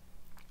day.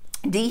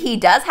 He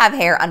does have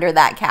hair under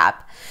that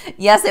cap.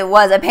 Yes, it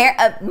was.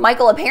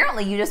 Michael,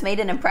 apparently you just made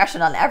an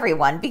impression on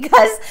everyone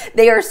because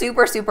they are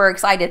super, super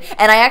excited.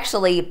 And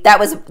that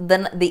was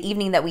the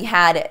evening that we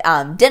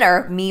had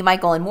dinner, me,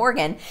 Michael, and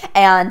Morgan.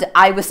 And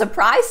I was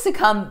surprised to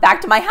come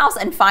back to my house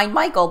and find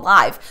Michael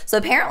live. So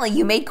apparently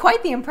you made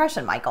quite the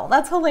impression, Michael.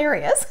 That's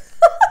hilarious.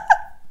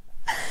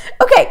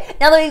 Okay,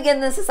 now that we've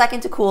given this a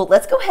second to cool,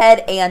 let's go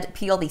ahead and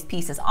peel these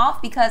pieces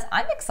off because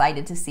I'm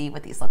excited to see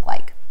what these look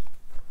like.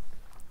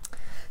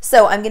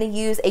 So I'm going to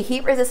use a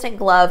heat-resistant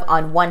glove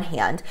on one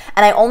hand,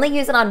 and I only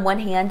use it on one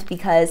hand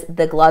because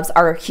the gloves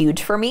are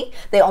huge for me.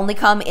 They only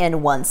come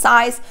in one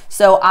size,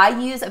 so I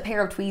use a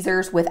pair of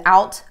tweezers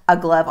without a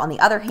glove on the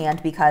other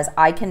hand because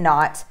I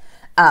can't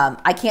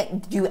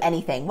do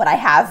anything when I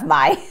have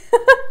my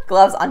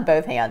gloves on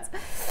both hands.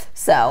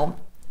 So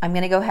I'm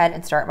going to go ahead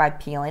and start by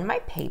peeling my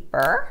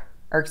paper,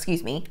 or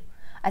excuse me,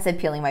 I said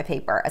peeling my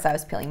paper as I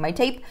was peeling my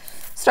tape.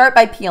 Start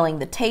by peeling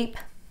the tape.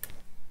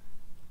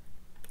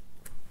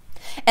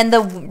 And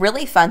the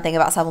really fun thing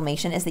about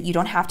sublimation is that you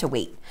don't have to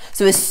wait.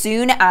 So as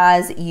soon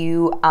as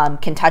you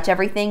can touch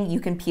everything, you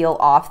can peel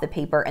off the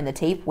paper and the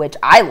tape, which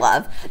I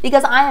love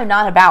because I am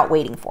not about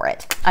waiting for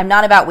it. I'm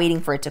not about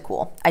waiting for it to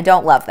cool. I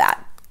don't love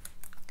that.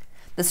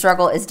 The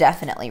struggle is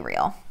definitely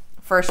real,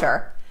 for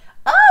sure.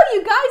 Oh,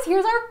 you guys,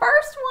 here's our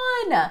first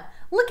one.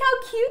 Look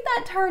how cute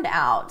that turned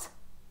out.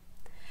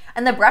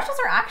 And the brushes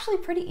are actually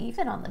pretty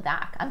even on the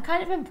back. I'm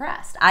kind of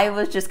impressed. I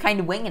was just kind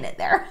of winging it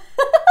there.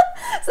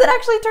 So it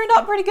actually turned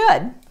out pretty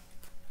good.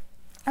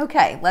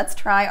 Okay, let's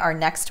try our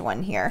next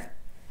one here.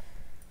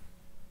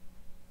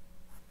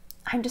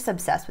 I'm just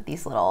obsessed with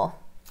these little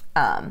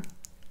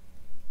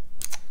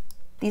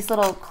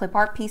clip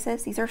art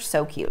pieces. These are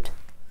so cute.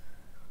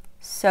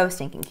 So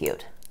stinking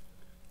cute.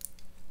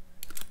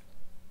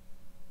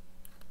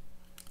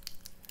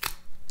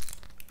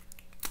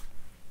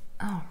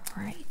 All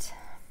right.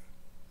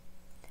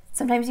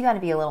 Sometimes you got to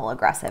be a little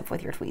aggressive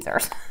with your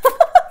tweezers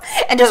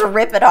and just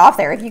rip it off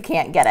there if you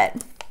can't get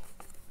it.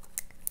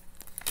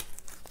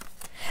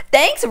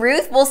 Thanks,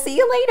 Ruth. We'll see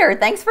you later.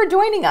 Thanks for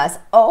joining us.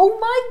 Oh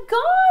my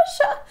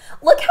gosh.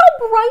 Look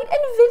how bright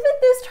and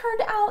vivid this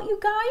turned out, you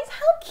guys.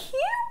 How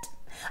cute.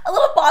 A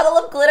little bottle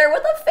of glitter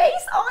with a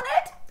face on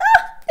it.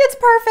 Ah, it's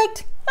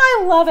perfect.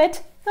 I love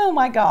it. Oh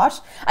my gosh.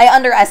 I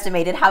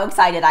underestimated how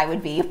excited I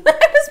would be when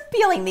I was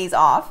peeling these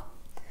off.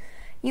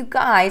 You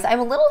guys, I'm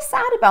a little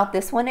sad about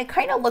this one. It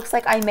kind of looks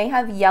like I may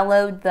have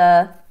yellowed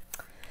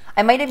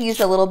I might have used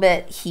a little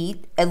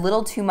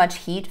too much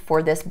heat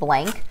for this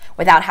blank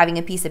without having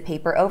a piece of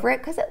paper over it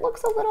because it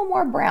looks a little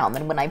more brown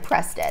than when I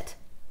pressed it.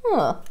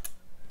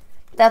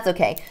 That's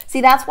okay. See,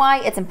 that's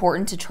why it's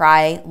important to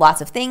try lots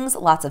of things,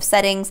 lots of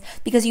settings,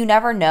 because you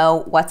never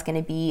know what's going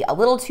to be a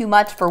little too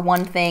much for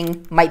one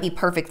thing, might be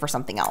perfect for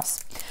something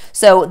else.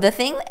 So the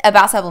thing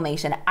about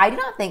sublimation, I do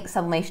not think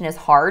sublimation is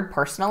hard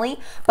personally,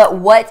 but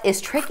what is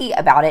tricky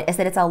about it is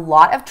that it's a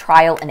lot of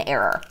trial and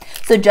error.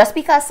 So just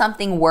because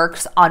something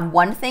works on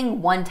one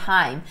thing one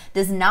time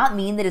does not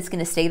mean that it's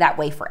going to stay that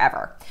way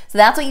forever. So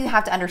that's what you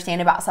have to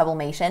understand about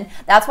sublimation.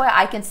 That's why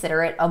I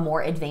consider it a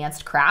more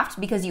advanced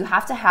craft, because you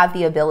have to have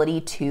the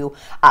ability to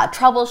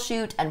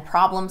troubleshoot and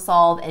problem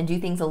solve and do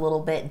things a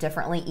little bit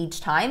differently each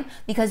time,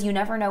 because you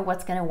never know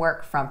what's going to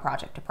work from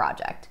project to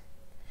project.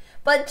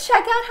 But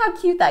check out how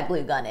cute that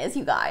glue gun is,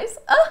 you guys.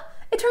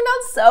 It turned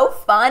out so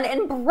fun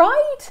and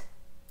bright.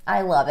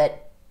 I love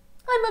it.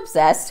 I'm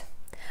obsessed.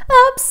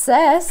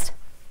 Obsessed.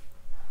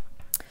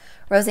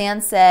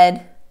 Roseanne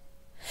said,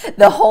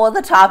 the hole at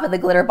the top of the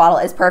glitter bottle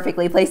is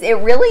perfectly placed. It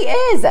really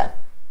is.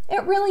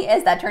 It really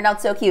is. That turned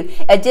out so cute.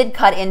 It did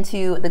cut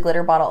into the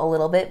glitter bottle a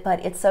little bit,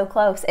 but it's so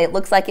close. It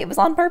looks like it was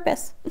on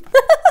purpose.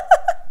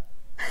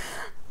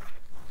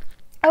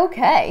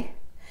 Okay.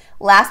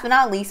 Last but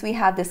not least, we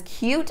have this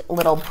cute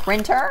little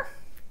printer.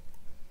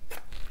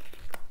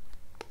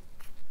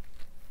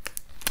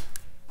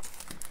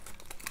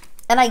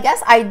 And I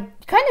guess I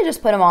kind of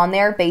just put them on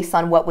there based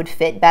on what would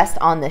fit best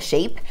on the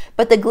shape,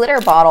 but the glitter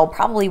bottle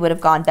probably would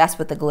have gone best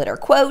with the glitter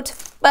quote,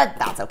 but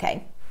that's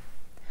okay.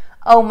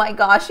 Oh my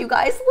gosh, you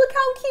guys, look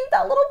how cute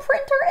that little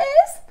printer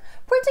is.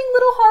 Printing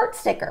little heart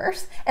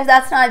stickers. If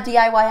that's not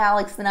DIY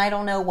Alex, then I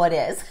don't know what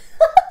is.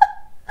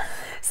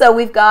 So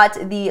we've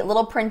got the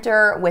little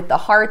printer with the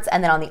hearts,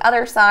 and then on the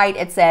other side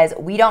it says,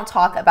 we don't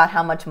talk about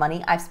how much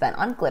money I've spent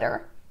on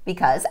glitter,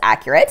 because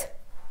accurate.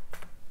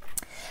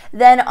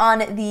 Then on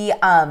the,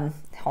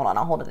 hold on,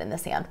 I'll hold it in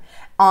this hand.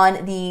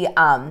 On the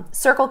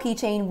circle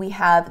keychain, we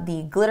have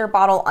the glitter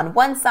bottle on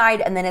one side,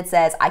 and then it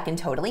says, I can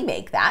totally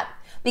make that.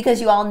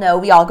 Because you all know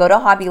we all go to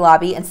Hobby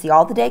Lobby and see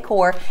all the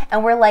decor,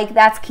 and we're like,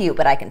 that's cute,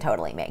 but I can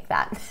totally make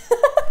that.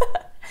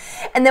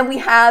 And then we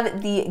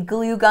have the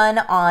glue gun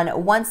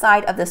on one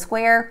side of the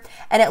square,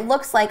 and it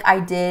looks like I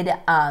did,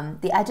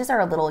 the edges are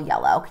a little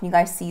yellow. Can you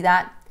guys see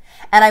that?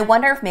 And I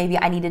wonder if maybe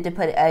I needed to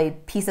put a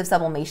piece of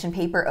sublimation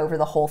paper over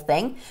the whole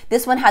thing.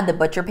 This one had the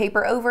butcher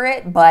paper over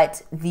it,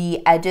 but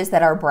the edges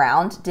that are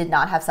browned did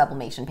not have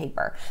sublimation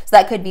paper. So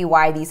that could be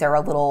why these are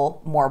a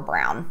little more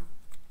brown.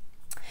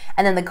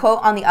 And then the quote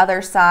on the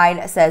other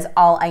side says,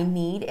 all I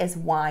need is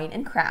wine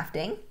and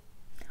crafting.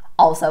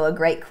 Also a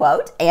great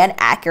quote and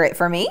accurate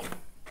for me.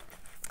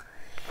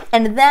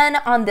 And then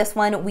on this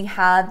one, we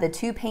have the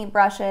two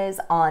paintbrushes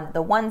on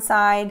the one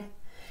side.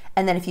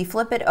 And then if you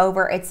flip it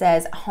over, it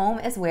says, home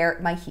is where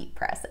my heat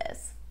press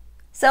is.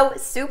 So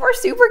super,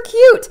 super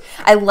cute.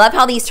 I love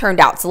how these turned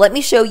out. So let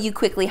me show you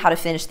quickly how to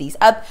finish these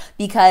up,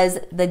 because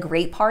the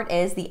great part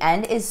is the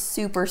end is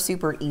super,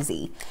 super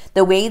easy.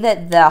 The way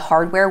that the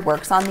hardware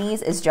works on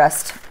these is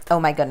just, oh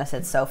my goodness,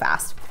 it's so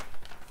fast.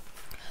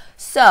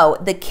 So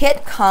the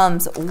kit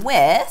comes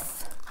with,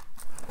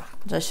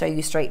 I'll just show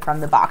you straight from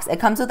the box. It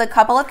comes with a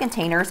couple of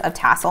containers of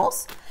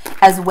tassels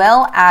as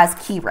well as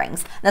key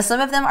rings. Now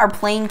some of them are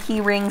plain key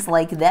rings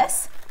like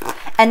this,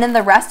 and then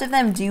the rest of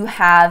them do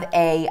have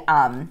a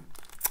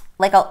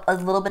like a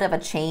little bit of a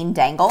chain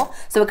dangle.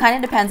 So it kind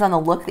of depends on the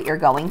look that you're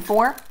going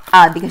for,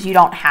 because you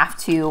don't have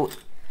to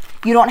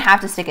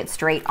stick it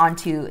straight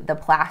onto the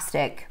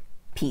plastic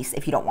piece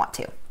if you don't want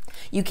to.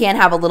 You can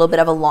have a little bit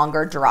of a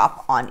longer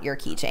drop on your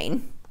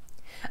keychain.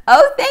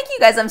 Oh, thank you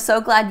guys. I'm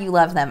so glad you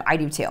love them. I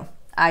do too.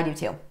 I do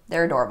too.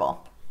 They're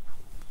adorable.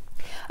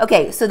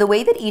 Okay, so the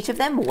way that each of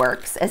them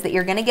works is that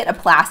you're going to get a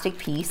plastic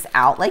piece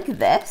out like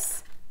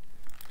this.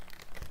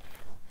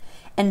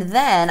 And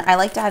then I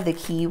like to have the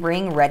key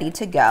ring ready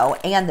to go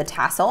and the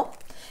tassel,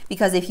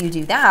 because if you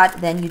do that,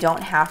 then you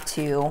don't have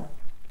to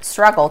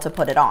struggle to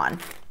put it on.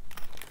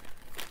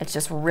 It's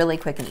just really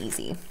quick and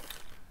easy.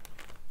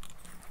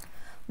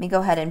 Let me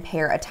go ahead and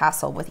pair a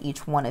tassel with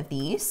each one of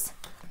these.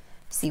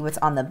 See what's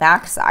on the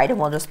back side, and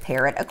we'll just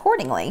pair it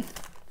accordingly.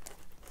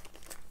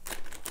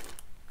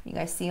 You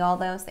guys see all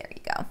those? There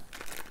you go.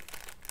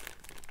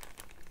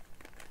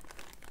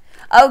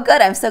 Oh,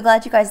 good. I'm so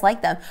glad you guys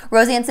like them.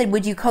 Roseanne said,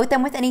 would you coat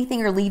them with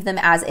anything or leave them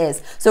as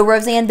is? So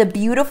Roseanne, the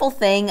beautiful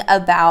thing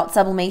about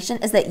sublimation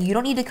is that you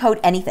don't need to coat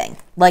anything.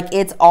 Like,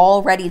 it's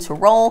all ready to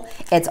roll.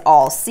 It's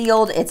all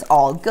sealed. It's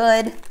all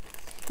good.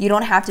 You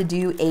don't have to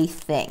do a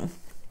thing.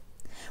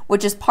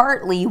 which is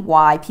partly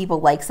why people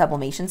like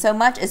sublimation so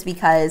much, is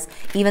because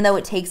even though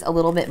it takes a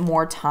little bit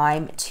more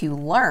time to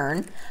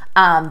learn,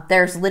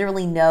 there's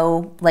literally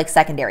no like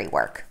secondary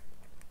work.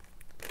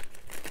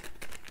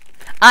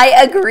 I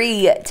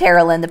agree,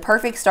 Teralyn. The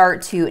perfect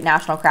start to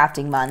National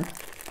Crafting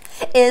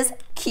Month is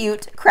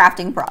cute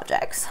crafting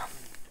projects.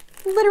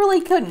 Literally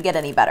couldn't get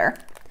any better.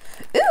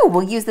 Ooh,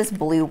 we'll use this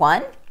blue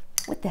one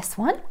with this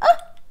one. Oh,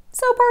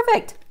 so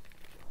perfect.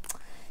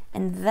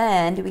 And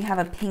then do we have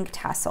a pink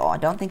tassel? I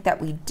don't think that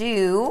we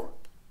do,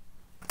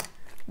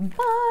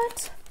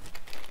 but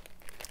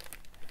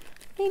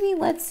maybe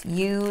let's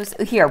use,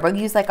 here, we'll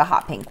use like a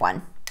hot pink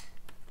one.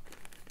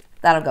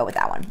 That'll go with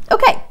that one.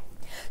 Okay.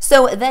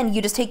 So then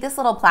you just take this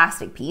little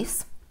plastic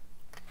piece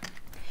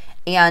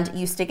and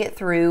you stick it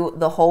through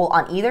the hole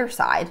on either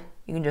side.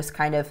 You can just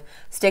kind of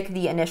stick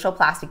the initial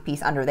plastic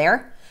piece under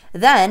there.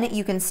 Then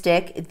you can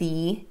stick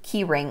the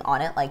key ring on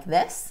it like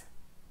this.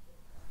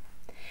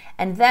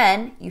 And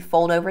then you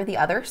fold over the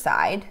other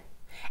side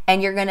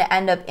and you're gonna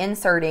end up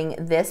inserting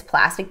this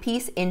plastic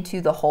piece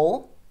into the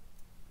hole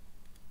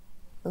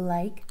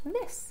like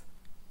this.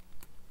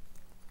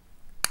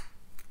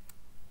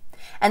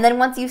 And then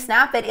once you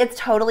snap it, it's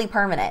totally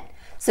permanent.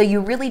 So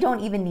you really don't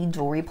even need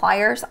jewelry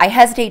pliers. I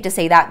hesitate to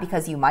say that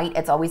because you might.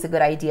 It's always a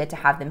good idea to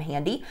have them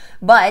handy,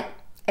 but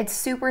it's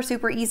super,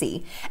 super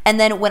easy. And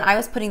then when I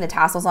was putting the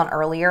tassels on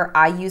earlier,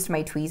 I used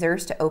my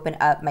tweezers to open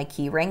up my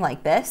key ring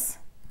like this.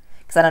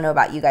 Because I don't know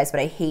about you guys, but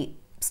I hate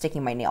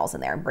sticking my nails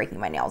in there and breaking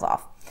my nails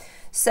off.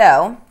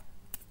 So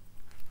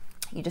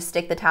you just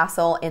stick the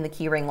tassel in the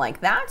key ring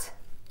like that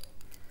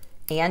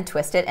and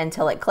twist it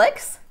until it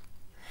clicks.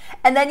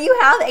 And then you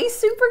have a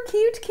super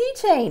cute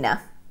keychain.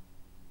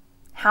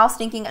 How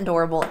stinking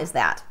adorable is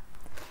that?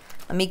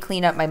 Let me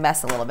clean up my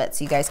mess a little bit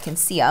so you guys can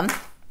see them.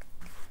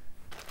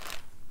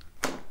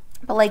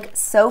 But like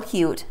so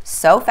cute,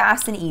 so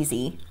fast and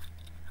easy.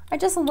 I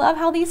just love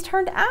how these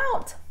turned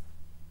out.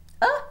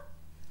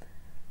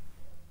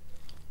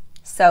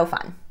 So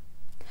fun.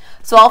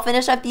 So I'll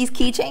finish up these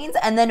keychains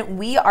and then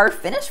we are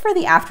finished for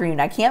the afternoon.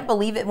 I can't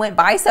believe it went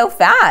by so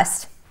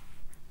fast.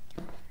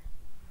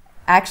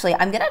 Actually,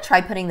 I'm gonna try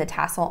putting the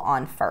tassel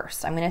on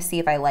first. I'm gonna see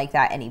if I like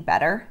that any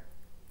better.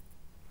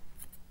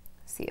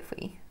 See if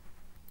we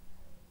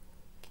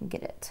can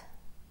get it.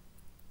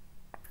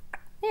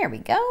 There we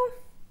go.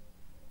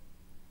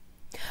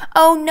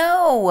 Oh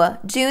no,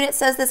 June, it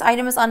says this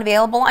item is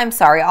unavailable. I'm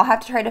sorry, I'll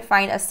have to try to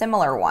find a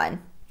similar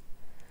one.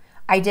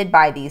 I did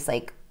buy these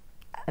like,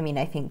 I mean,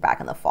 I think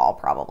back in the fall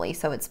probably,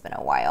 so it's been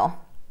a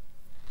while.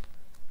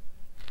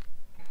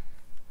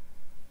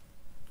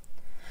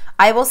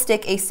 I will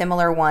stick a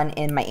similar one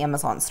in my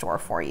Amazon store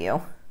for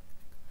you.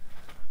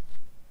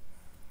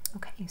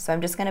 Okay, so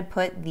I'm just gonna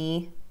put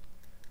the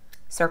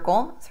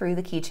circle through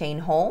the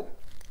keychain hole,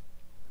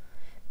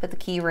 put the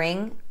key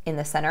ring in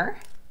the center,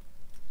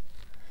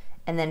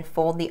 and then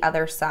fold the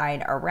other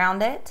side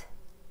around it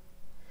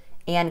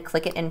and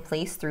click it in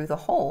place through the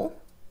hole.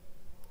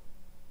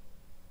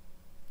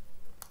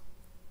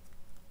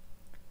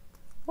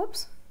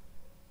 Whoops,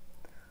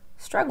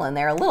 struggling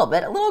there a little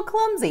bit, a little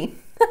clumsy.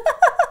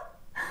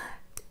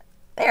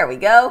 There we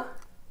go.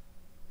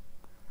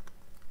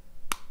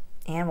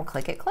 And we'll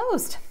click it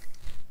closed.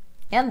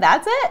 And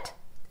that's it.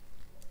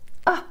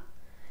 Oh,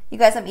 you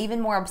guys, I'm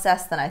even more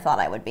obsessed than I thought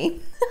I would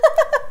be.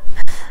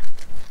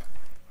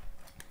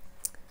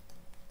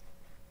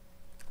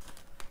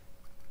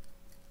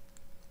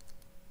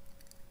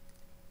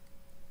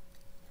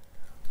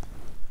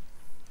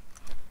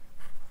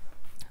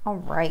 All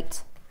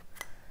right.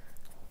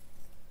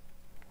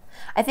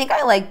 I think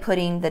I like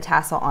putting the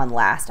tassel on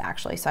last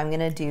actually, so I'm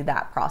gonna do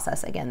that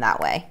process again that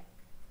way.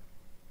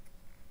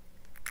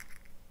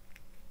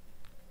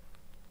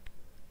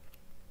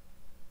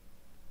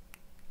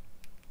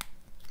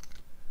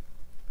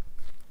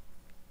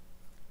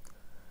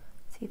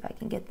 See if I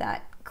can get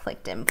that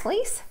clicked in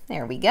place.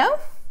 There we go.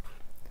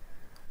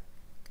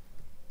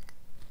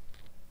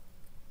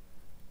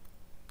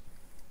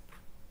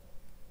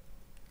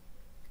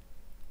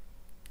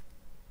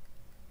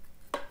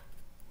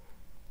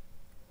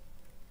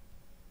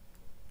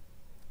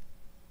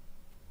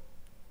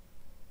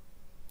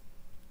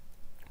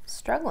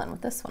 Struggling with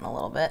this one a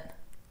little bit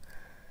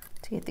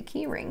to get the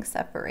key ring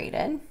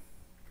separated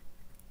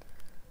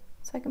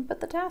so I can put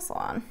the tassel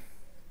on.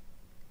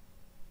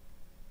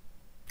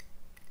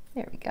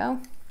 There we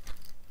go.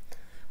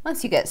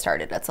 Once you get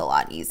started, it's a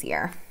lot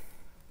easier.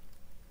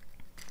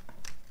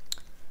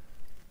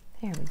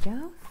 There we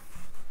go.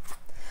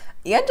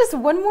 Yeah, just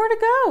one more to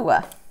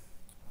go.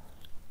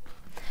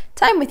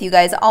 Time with you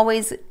guys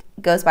always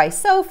goes by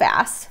so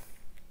fast.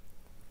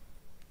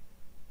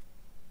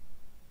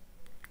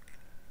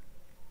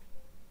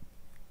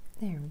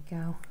 There we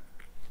go.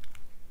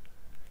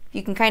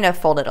 You can kind of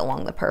fold it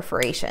along the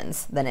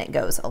perforations, then it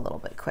goes a little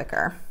bit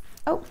quicker.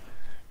 Oh,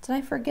 did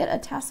I forget a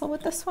tassel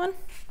with this one?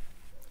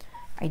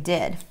 I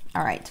did.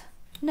 All right.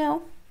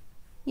 No.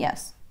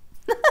 Yes.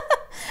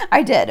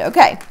 I did.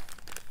 Okay.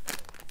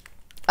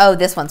 Oh,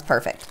 this one's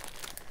perfect.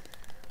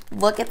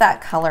 Look at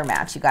that color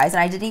match, you guys.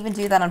 And I didn't even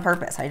do that on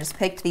purpose. I just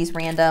picked these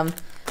random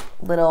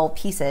little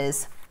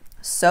pieces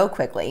so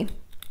quickly.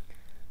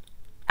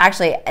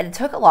 Actually, it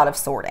took a lot of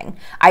sorting.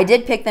 I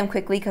did pick them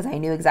quickly because I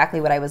knew exactly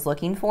what I was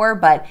looking for,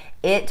 but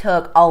it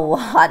took a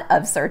lot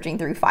of searching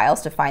through files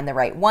to find the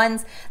right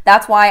ones.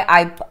 That's why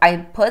I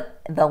put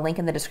the link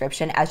in the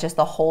description as just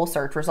the whole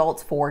search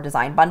results for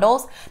design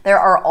bundles. There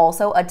are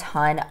also a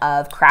ton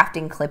of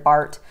crafting clip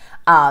art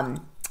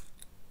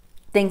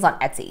things on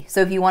Etsy.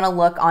 So if you want to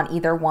look on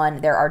either one,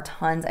 there are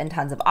tons and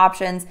tons of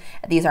options.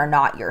 These are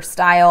not your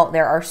style.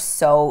 There are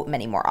so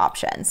many more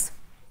options.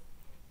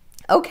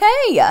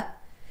 Okay.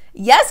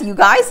 Yes, you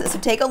guys, so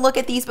take a look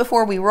at these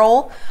before we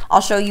roll.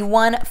 I'll show you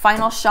one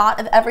final shot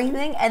of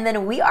everything, and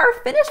then we are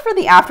finished for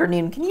the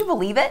afternoon. Can you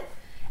believe it?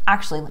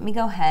 Actually, let me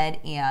go ahead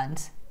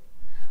and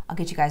I'll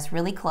get you guys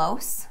really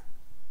close.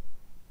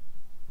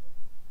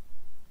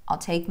 I'll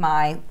take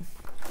my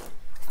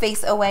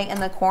face away in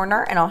the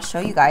corner, and I'll show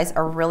you guys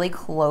a really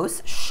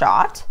close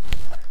shot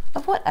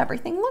of what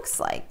everything looks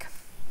like.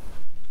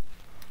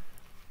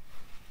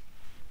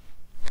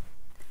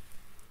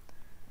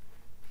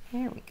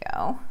 Here we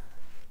go.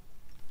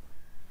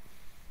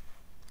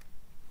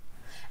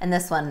 And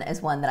this one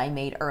is one that I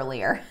made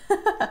earlier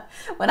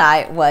when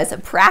I was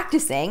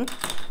practicing.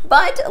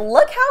 But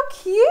look how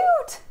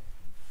cute.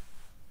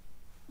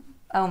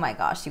 Oh my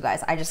gosh, you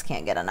guys, I just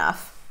can't get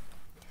enough.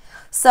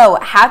 So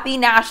happy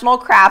National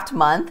Craft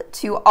Month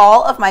to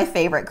all of my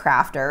favorite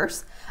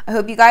crafters. I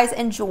hope you guys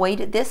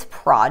enjoyed this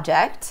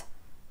project.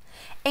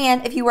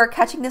 And if you are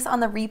catching this on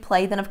the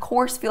replay, then of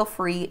course feel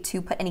free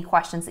to put any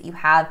questions that you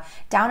have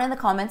down in the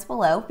comments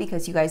below,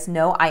 because you guys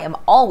know I am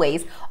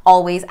always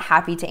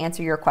happy to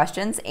answer your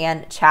questions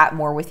and chat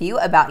more with you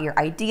about your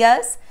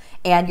ideas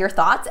and your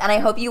thoughts. And I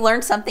hope you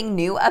learned something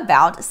new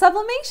about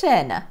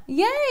sublimation.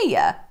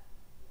 Yay!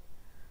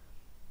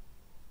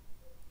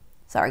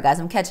 Sorry guys,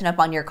 I'm catching up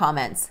on your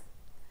comments.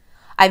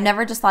 I've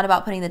never just thought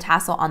about putting the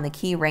tassel on the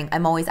key ring.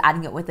 I'm always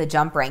adding it with a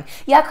jump ring.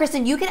 Yeah,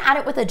 Kristen, you can add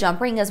it with a jump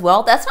ring as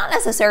well. That's not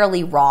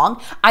necessarily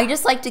wrong. I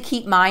just like to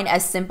keep mine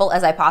as simple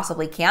as I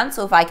possibly can.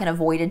 So if I can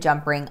avoid a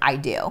jump ring, I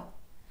do.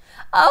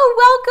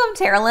 Oh, welcome,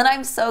 Terilyn.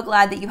 I'm so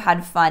glad that you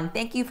had fun.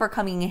 Thank you for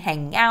coming and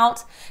hanging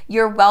out.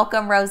 You're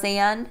welcome,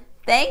 Roseanne.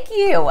 Thank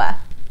you.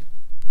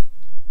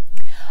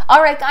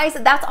 All right, guys,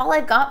 that's all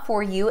I've got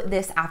for you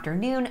this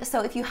afternoon.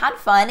 So if you had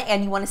fun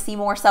and you want to see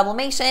more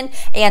sublimation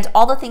and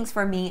all the things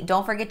from me,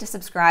 don't forget to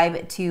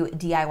subscribe to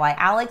DIY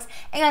Alex.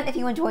 And if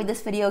you enjoyed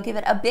this video, give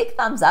it a big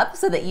thumbs up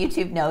so that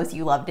YouTube knows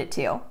you loved it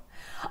too.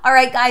 All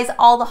right, guys,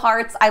 all the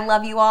hearts. I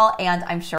love you all, and I'm sure